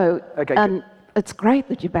 No. Okay, and it's great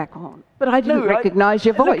that you're back on. But I didn't recognise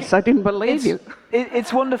your voice. I didn't believe you.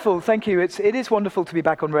 It's wonderful. Thank you. It is wonderful to be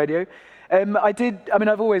back on radio.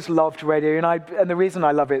 I've always loved radio, and the reason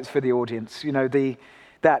I love it is for the audience. You know,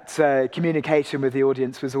 that communication with the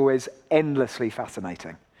audience was always endlessly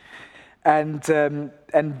fascinating, and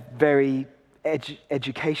very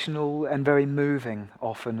educational and very moving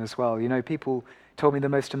often as well. You know, people told me the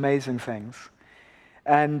most amazing things,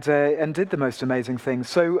 and did the most amazing things.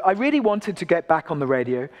 So I really wanted to get back on the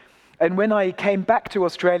radio. And when I came back to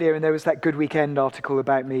Australia, and there was that Good Weekend article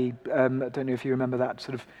about me, I don't know if you remember that,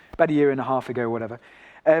 sort of about a year and a half ago or whatever.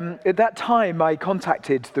 At that time, I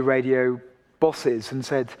contacted the radio bosses and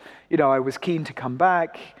said, you know, I was keen to come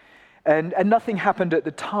back. And nothing happened at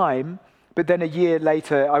the time, but then a year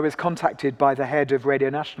later, I was contacted by the head of Radio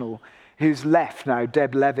National, who's left now,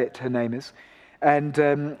 Deb Levitt, her name is.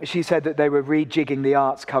 And she said that they were rejigging the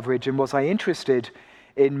arts coverage, and was I interested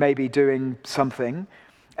in maybe doing something?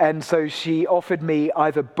 And so she offered me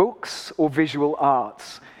either books or visual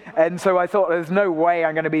arts. And so I thought, there's no way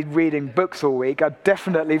I'm going to be reading books all week.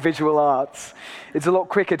 Definitely visual arts. It's a lot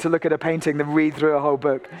quicker to look at a painting than read through a whole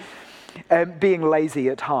book. being lazy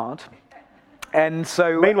at heart. And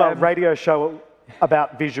so... Meanwhile, radio show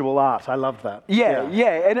about visual art. I love that.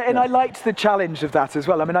 And I liked the challenge of that as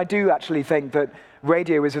well. I mean, I do actually think that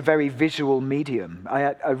radio is a very visual medium.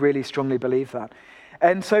 I really strongly believe that.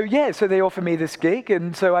 And so, so they offer me this gig,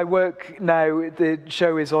 and so I work now. The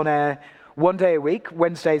show is on air 1 day a week,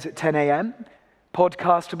 Wednesdays at 10 a.m.,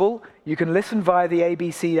 podcastable. You can listen via the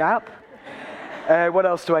ABC app. What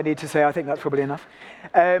else do I need to say? I think that's probably enough.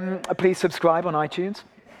 Please subscribe on iTunes.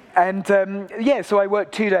 And so I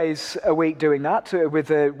work 2 days a week doing that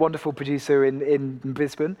with a wonderful producer in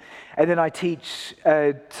Brisbane. And then I teach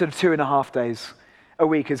sort of 2.5 days a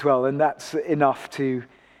week as well. And that's enough to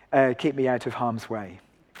keep me out of harm's way.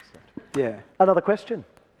 Yeah. Another question?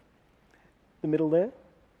 The middle there?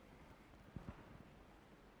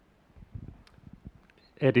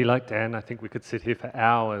 Eddie, like Dan, I think we could sit here for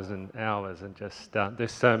hours and hours and just,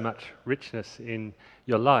 there's so much richness in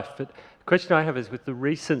your life. But the question I have is with the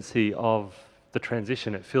recency of the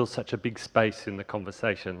transition, it feels such a big space in the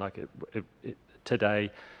conversation. Like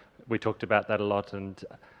today, we talked about that a lot. And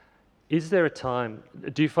is there a time,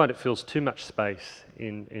 do you find it feels too much space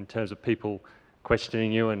in terms of people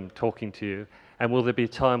questioning you and talking to you? And will there be a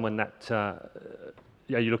time when that,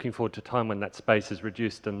 are you looking forward to a time when that space is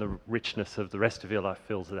reduced and the richness of the rest of your life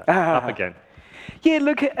fills that up again? Yeah,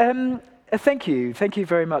 look, thank you. Thank you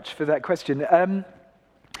very much for that question.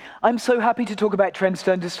 I'm so happy to talk about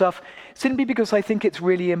transgender stuff simply because I think it's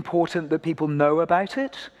really important that people know about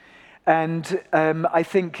it. And I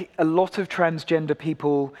think a lot of transgender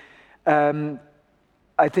people,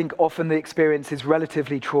 I think often the experience is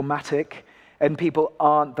relatively traumatic and people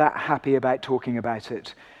aren't that happy about talking about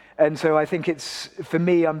it. And so I think it's, for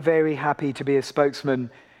me, I'm very happy to be a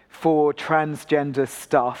spokesman for transgender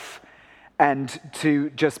stuff and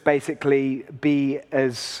to just basically be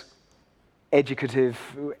as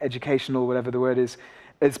educational, whatever the word is,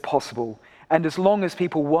 as possible. And as long as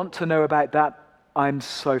people want to know about that, I'm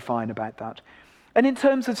so fine about that. And in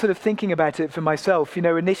terms of sort of thinking about it for myself,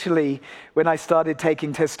 initially when I started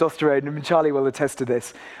taking testosterone, and Charlie will attest to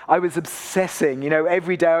this, I was obsessing,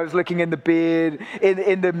 every day I was looking in the beard,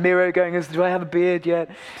 in the mirror going, do I have a beard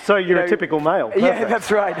yet? So you're a typical male. Perfect. Yeah,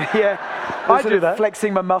 that's right, yeah. I do that.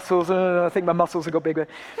 Flexing my muscles, I think my muscles have got bigger.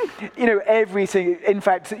 Everything, in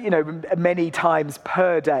fact, many times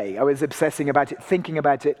per day, I was obsessing about it, thinking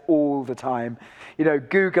about it all the time.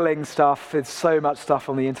 Googling stuff, there's so much stuff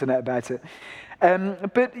on the internet about it.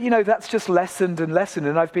 But that's just lessened and lessened,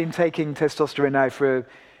 and I've been taking testosterone now for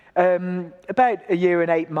about 1 year and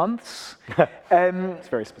 8 months. It's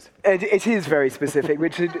very specific. It is very specific,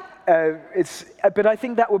 but I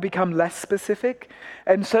think that will become less specific,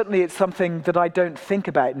 and certainly it's something that I don't think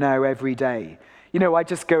about now every day. I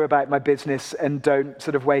just go about my business and don't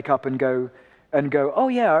sort of wake up and go, oh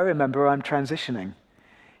yeah, I remember I'm transitioning.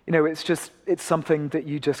 It's something that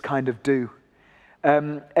you just kind of do.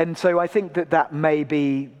 And so I think that may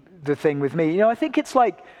be the thing with me. I think it's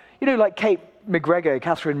like, like Catherine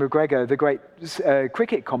McGregor, the great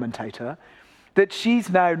cricket commentator, that she's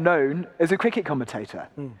now known as a cricket commentator.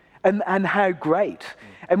 And how great.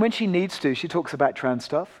 And when she needs to, she talks about trans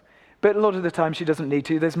stuff. But a lot of the time she doesn't need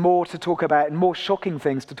to. There's more to talk about and more shocking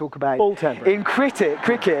things to talk about. Ball tampering. In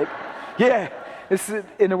cricket. Yeah.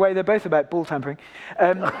 In a way, they're both about ball tampering.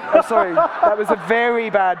 Oh, sorry, that was a very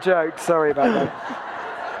bad joke. Sorry about that.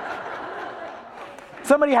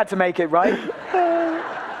 Somebody had to make it, right?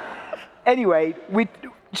 Anyway,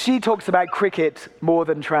 she talks about cricket more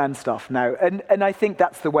than trans stuff now, and I think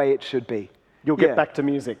that's the way it should be. You'll get back to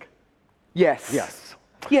music. Yes. Yes.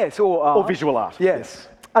 Yes, or art. Or visual art. Yes.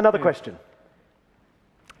 Another question.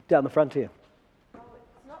 Down the front here.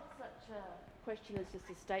 Question is just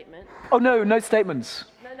a statement. Oh, no statements.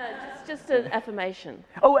 No, it's just an affirmation.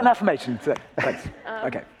 Oh, an affirmation. Thanks.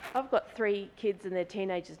 Okay. I've got 3 kids and they're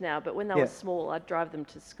teenagers now, but when they were small, I'd drive them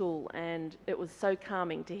to school and it was so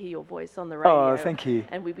calming to hear your voice on the radio. Oh, thank you.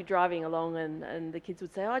 And we'd be driving along and the kids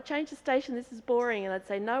would say, oh, change the station, this is boring. And I'd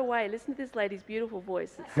say, no way, listen to this lady's beautiful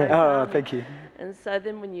voice. It's so calming. Thank you. And so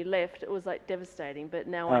then when you left, it was like devastating, but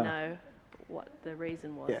now I know what the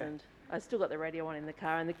reason was. Yeah. And I still got the radio on in the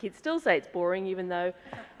car, and the kids still say it's boring, even though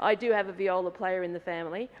I do have a viola player in the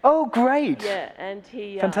family. Oh, great! Yeah, and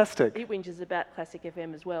he fantastic. He whinges about Classic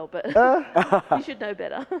FM as well, but you should know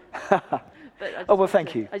better. But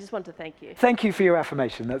thank you. I just want to thank you. Thank you for your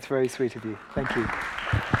affirmation. That's very sweet of you. Thank you.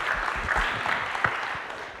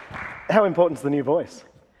 How important is the new voice?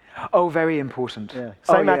 Oh, very important. Yeah.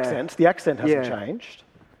 Same accent. The accent hasn't changed.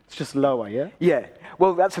 It's just lower, yeah? Yeah.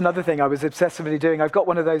 Well, that's another thing I was obsessively doing. I've got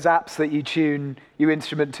one of those apps that you tune your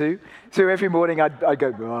instrument to. So every morning I'd go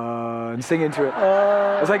and sing into it.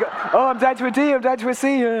 I was like, oh, I'm down to a D, I'm down to a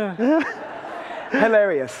C.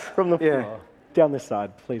 Hilarious. From the floor. Down this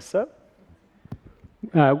side, please, sir.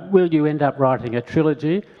 Will you end up writing a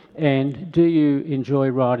trilogy? And do you enjoy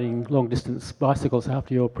riding long-distance bicycles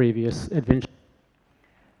after your previous adventure?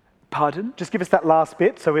 Pardon? Just give us that last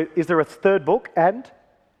bit. So is there a third book and?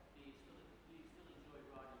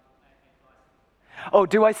 Oh,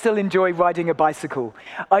 do I still enjoy riding a bicycle?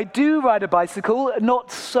 I do ride a bicycle,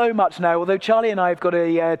 not so much now, although Charlie and I have got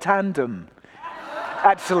a tandem,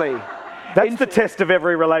 actually. That's the test of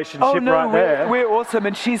every relationship right there. We're awesome,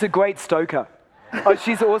 and she's a great stoker. Oh,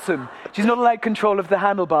 she's awesome. She's not allowed control of the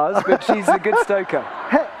handlebars, but she's a good stoker.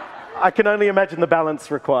 I can only imagine the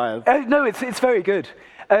balance required. No, it's very good.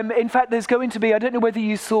 In fact, there's going to be, I don't know whether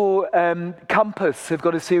you saw, Compass have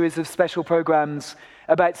got a series of special programs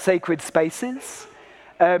about sacred spaces.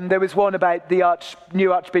 There was one about the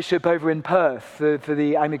new Archbishop over in Perth for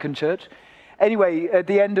the Anglican Church. Anyway, at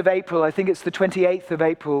the end of April, I think it's the 28th of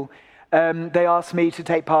April, they asked me to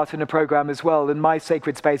take part in a program as well. And my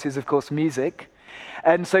sacred space is, of course, music.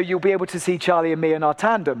 And so you'll be able to see Charlie and me in our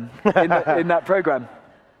tandem in that program.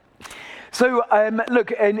 So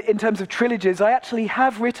look, in terms of trilogies, I actually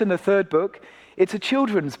have written a third book. It's a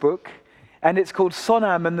children's book, and it's called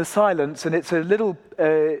Sonam and the Silence, and it's a little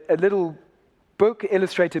book,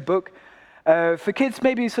 illustrated book, for kids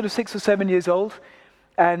maybe sort of 6 or 7 years old.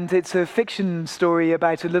 And it's a fiction story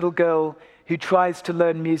about a little girl who tries to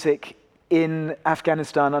learn music in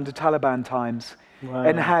Afghanistan under Taliban times,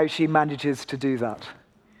 and how she manages to do that.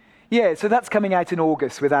 Yeah, so that's coming out in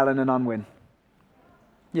August with Alan and Unwin.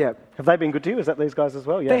 Yeah. Have they been good to you? Is that these guys as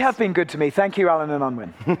well? Yes. They have been good to me. Thank you, Alan and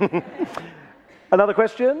Unwin. Another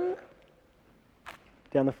question?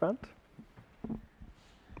 Down the front.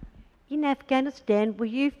 In Afghanistan, were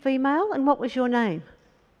you female, and what was your name?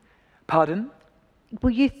 Pardon?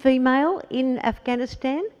 Were you female in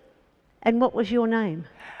Afghanistan, and what was your name?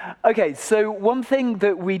 Okay, so one thing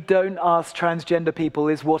that we don't ask transgender people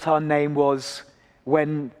is what our name was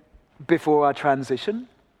before our transition.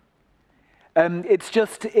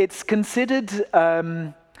 It's considered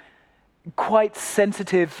quite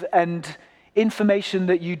sensitive and information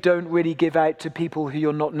that you don't really give out to people who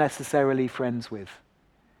you're not necessarily friends with.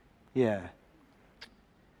 Yeah.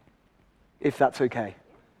 If that's okay.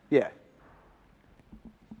 Yeah.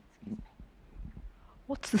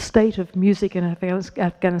 What's the state of music in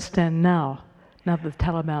Afghanistan now that the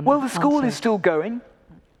Taliban... Well, the school is still going,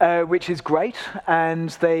 which is great, and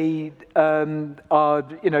they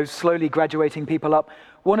are, slowly graduating people up.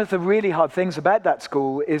 One of the really hard things about that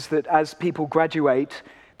school is that as people graduate,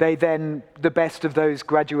 the best of those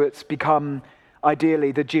graduates become,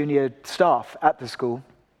 ideally, the junior staff at the school.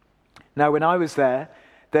 Now, when I was there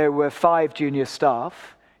were 5 junior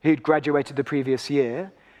staff who'd graduated the previous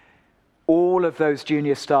year. All of those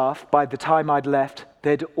junior staff, by the time I'd left,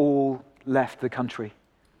 they'd all left the country.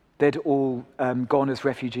 They'd all gone as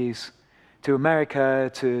refugees to America,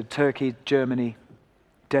 to Turkey, Germany,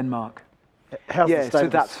 Denmark. How's the state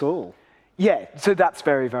of the school? Yeah, so that's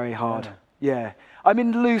very, very hard. Yeah. I'm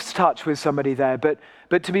in loose touch with somebody there, but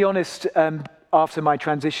to be honest, after my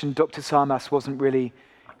transition, Dr. Sarmas wasn't really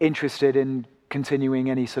interested in continuing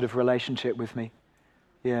any sort of relationship with me.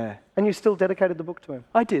 Yeah. And you still dedicated the book to him?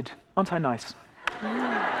 I did. Aren't I nice?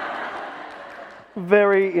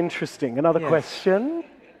 Very interesting. Another question?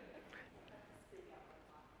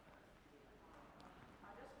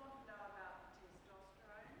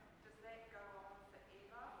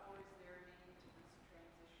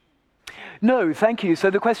 No, thank you. So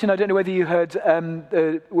the question, I don't know whether you heard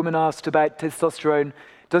the woman asked about testosterone.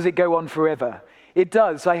 Does it go on forever? It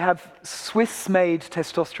does. I have Swiss-made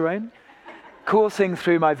testosterone coursing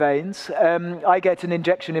through my veins. I get an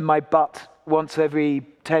injection in my butt once every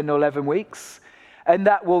 10 or 11 weeks, and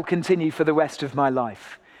that will continue for the rest of my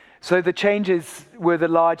life. So the changes were the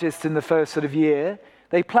largest in the first sort of year.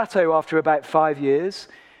 They plateau after about 5 years,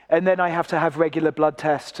 and then I have to have regular blood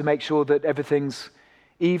tests to make sure that everything's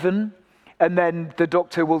even. And then the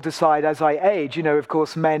doctor will decide as I age, of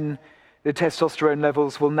course, men, the testosterone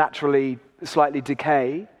levels will naturally slightly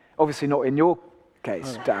decay. Obviously not in your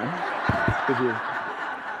case, Dan. With you.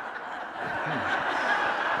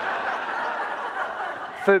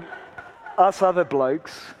 For us other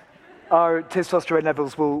blokes, our testosterone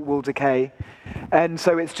levels will decay. And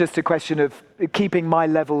so it's just a question of keeping my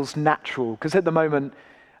levels natural. Because at the moment,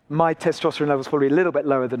 my testosterone level's probably a little bit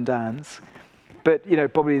lower than Dan's. But,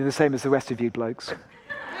 probably the same as the rest of you blokes.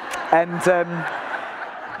 And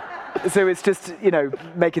So it's just,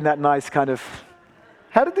 making that nice kind of...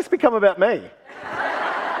 How did this become about me?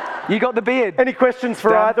 You got the beard. Any questions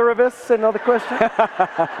for Dan? either of us? Another question?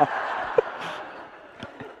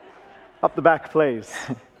 Up the back, please.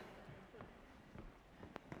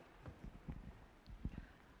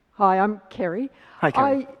 Hi, I'm Kerry. Hi,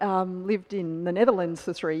 Kerry. I lived in the Netherlands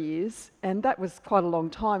for 3 years, and that was quite a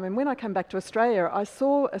long time. And when I came back to Australia, I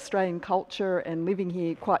saw Australian culture and living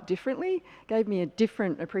here quite differently. Gave me a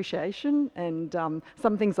different appreciation, and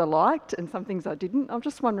some things I liked and some things I didn't. I'm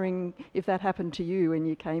just wondering if that happened to you when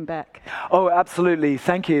you came back. Oh, absolutely.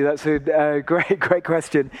 Thank you. That's a great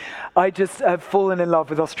question. I just have fallen in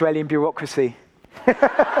love with Australian bureaucracy.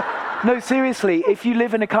 No, seriously, if you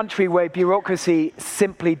live in a country where bureaucracy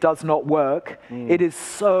simply does not work, it is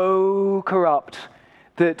so corrupt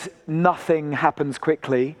that nothing happens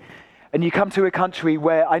quickly. And you come to a country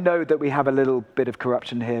where, I know that we have a little bit of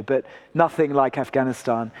corruption here, but nothing like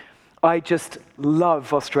Afghanistan. I just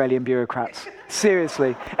love Australian bureaucrats.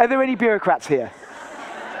 Seriously. Are there any bureaucrats here?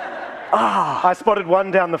 I spotted one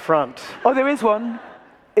down the front. Oh, there is one.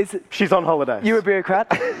 She's on holidays. You're a bureaucrat?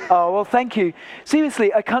 Oh, well, thank you.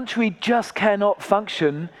 Seriously, a country just cannot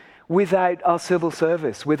function without our civil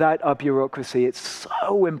service, without our bureaucracy. It's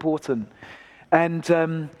so important. And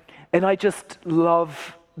I just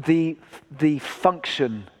love the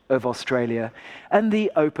function of Australia and the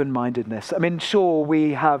open-mindedness. I mean, sure,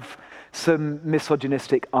 we have some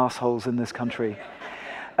misogynistic assholes in this country.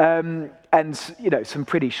 And some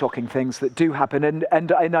pretty shocking things that do happen.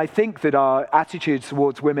 And I think that our attitude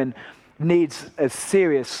towards women needs a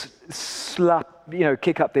serious slap,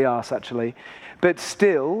 kick up the arse, actually. But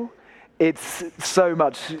still, it's so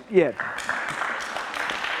much,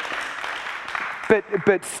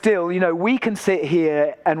 But still, we can sit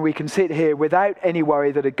here without any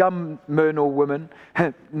worry that a gunman or woman,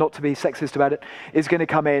 not to be sexist about it, is going to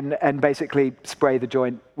come in and basically spray the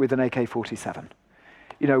joint with an AK-47.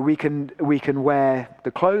 We can wear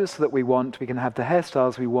the clothes that we want, we can have the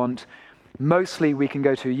hairstyles we want. Mostly we can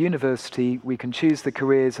go to a university, we can choose the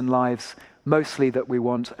careers and lives mostly that we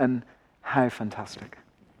want, and how fantastic.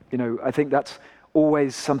 I think that's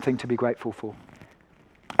always something to be grateful for.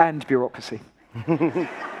 And bureaucracy.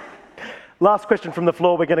 Last question from the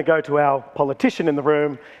floor. We're going to go to our politician in the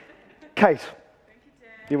room. Kate. Thank you, Dan.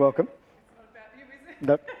 You're welcome. It's not about you, is it?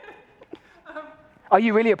 Nope. Are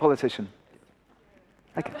you really a politician?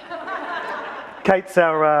 Okay. Kate's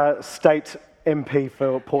our state MP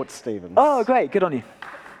for Port Stephens. Oh, great. Good on you.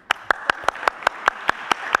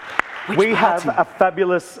 We have a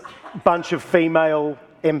fabulous bunch of female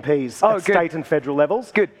MPs at state and federal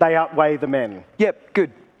levels. Good. They outweigh the men. Yep,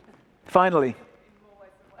 good. Finally.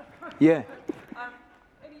 Yeah.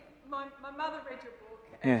 My mother read your book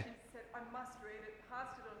and she said, I must read it,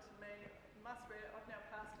 passed it on to me, must read it. I've now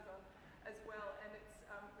passed it on as well, and it's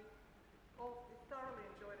we all thoroughly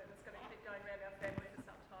enjoyed it. It's going to keep going around our family for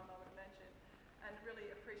some time, I would imagine, and really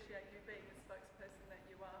appreciate you being the spokesperson that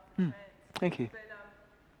you are for trans. Thank you. But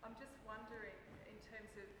I'm just wondering, in terms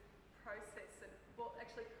of process, and well,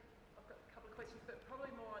 actually, I've got a couple of questions, but probably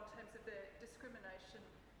more in terms of the discrimination.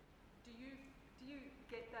 Do you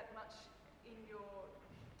get that much in your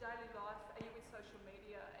daily life? Are you with social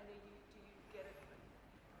media, and do you get it?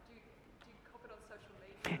 Do you cop it on social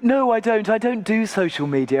media? No, I don't. I don't do social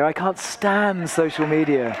media. I can't stand social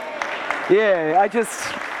media. Yeah,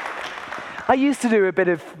 I used to do a bit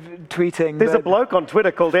of tweeting. There's a bloke on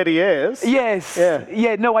Twitter called Eddie Ayres. Yes.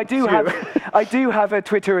 Yeah. No, I do have a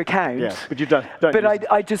Twitter account. Yeah, but you don't. But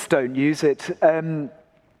I just don't use it.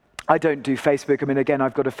 I don't do Facebook. I mean, again,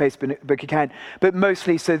 I've got a Facebook account, but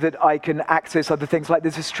mostly so that I can access other things. Like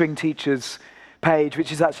there's a string teachers page,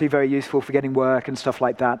 which is actually very useful for getting work and stuff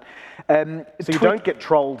like that. So you don't get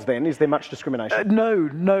trolled then? Is there much discrimination?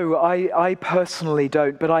 No, I personally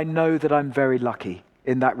don't, but I know that I'm very lucky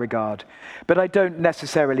in that regard. But I don't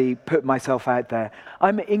necessarily put myself out there.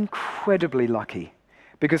 I'm incredibly lucky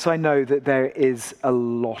because I know that there is a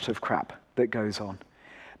lot of crap that goes on.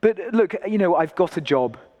 But look, I've got a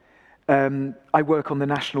job. I work on the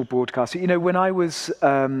national broadcast. When I was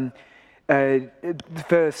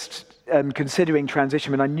first considering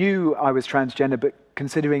transition, and I knew I was transgender, but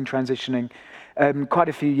considering transitioning quite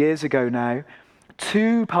a few years ago now,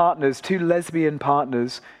 two lesbian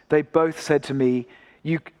partners, they both said to me,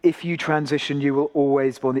 if you transition, you will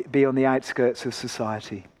always be on the outskirts of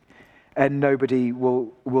society, and nobody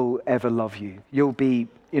will ever love you. You'll be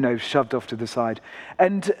shoved off to the side.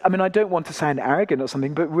 And I mean, I don't want to sound arrogant or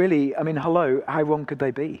something, but really, I mean, hello, how wrong could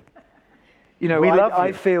they be? We love you.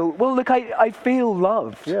 I feel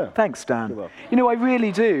loved. Yeah. Thanks, Dan. I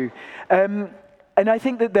really do. I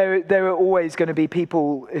think that there are always going to be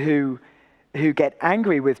people who get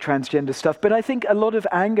angry with transgender stuff, but I think a lot of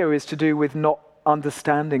anger is to do with not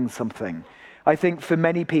understanding something. I think for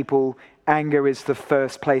many people, anger is the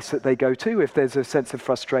first place that they go to if there's a sense of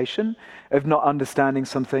frustration, of not understanding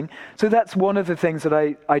something. So that's one of the things that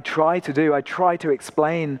I try to do. I try to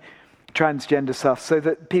explain transgender stuff so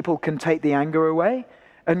that people can take the anger away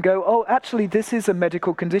and go, oh, actually, this is a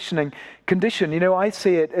medical condition. You know, I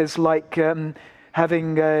see it as like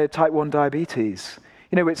having type 1 diabetes.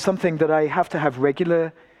 You know, it's something that I have to have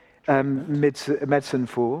regular medicine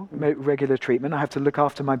for, regular treatment. I have to look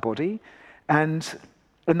after my body, and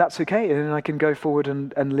that's okay, and I can go forward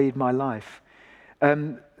and lead my life.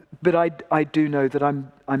 But I do know that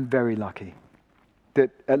I'm very lucky,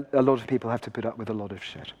 that a lot of people have to put up with a lot of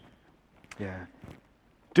shit. Yeah.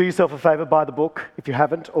 Do yourself a favour, buy the book if you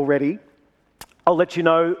haven't already. I'll let you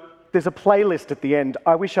know, there's a playlist at the end.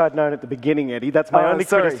 I wish I'd known at the beginning, Eddie. That's my only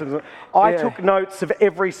criticism. I took notes of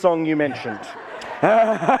every song you mentioned.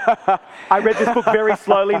 I read this book very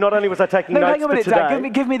slowly. Not only was I taking notes hang on a minute, for today.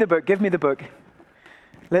 Dad, give me the book. Give me the book.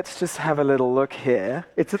 Let's just have a little look here.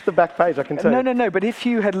 It's at the back page, I can tell you. No, but if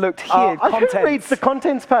you had looked here, contents. Who reads the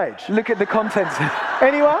contents page? Look at the contents.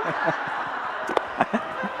 Anyone?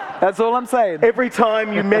 That's all I'm saying. Every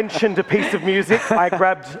time you mentioned a piece of music, I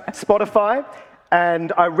grabbed Spotify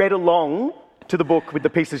and I read along to the book with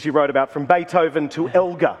the pieces you wrote about, from Beethoven to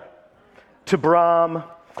Elgar to Brahms.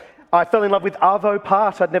 I fell in love with Arvo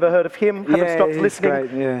Part. I'd never heard of him. Haven't stopped listening.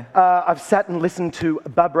 Great, yeah. I've sat and listened to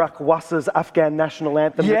Babrak Wassa's Afghan national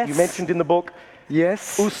anthem that you mentioned in the book.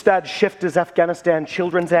 Yes. Ustad Shefter's Afghanistan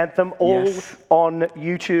children's anthem, all on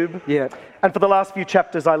YouTube. Yeah. And for the last few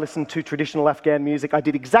chapters, I listened to traditional Afghan music. I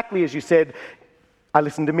did exactly as you said. I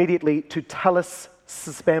listened immediately to Talis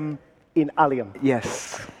Suspem in Alium.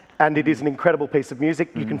 Yes. And it is an incredible piece of music.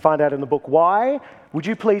 You can find out in the book why. Would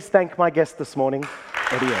you please thank my guest this morning,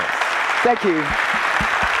 Eddie Ayres. Thank you.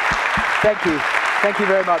 Thank you. Thank you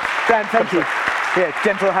very much. Dan, thank you. Yeah,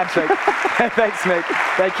 gentle handshake. Thanks, mate.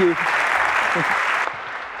 Thank you.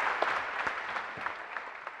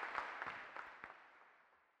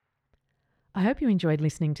 I hope you enjoyed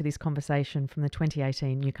listening to this conversation from the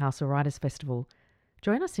 2018 Newcastle Writers Festival.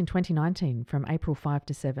 Join us in 2019 from April 5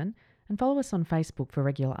 to 7 and follow us on Facebook for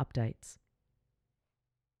regular updates.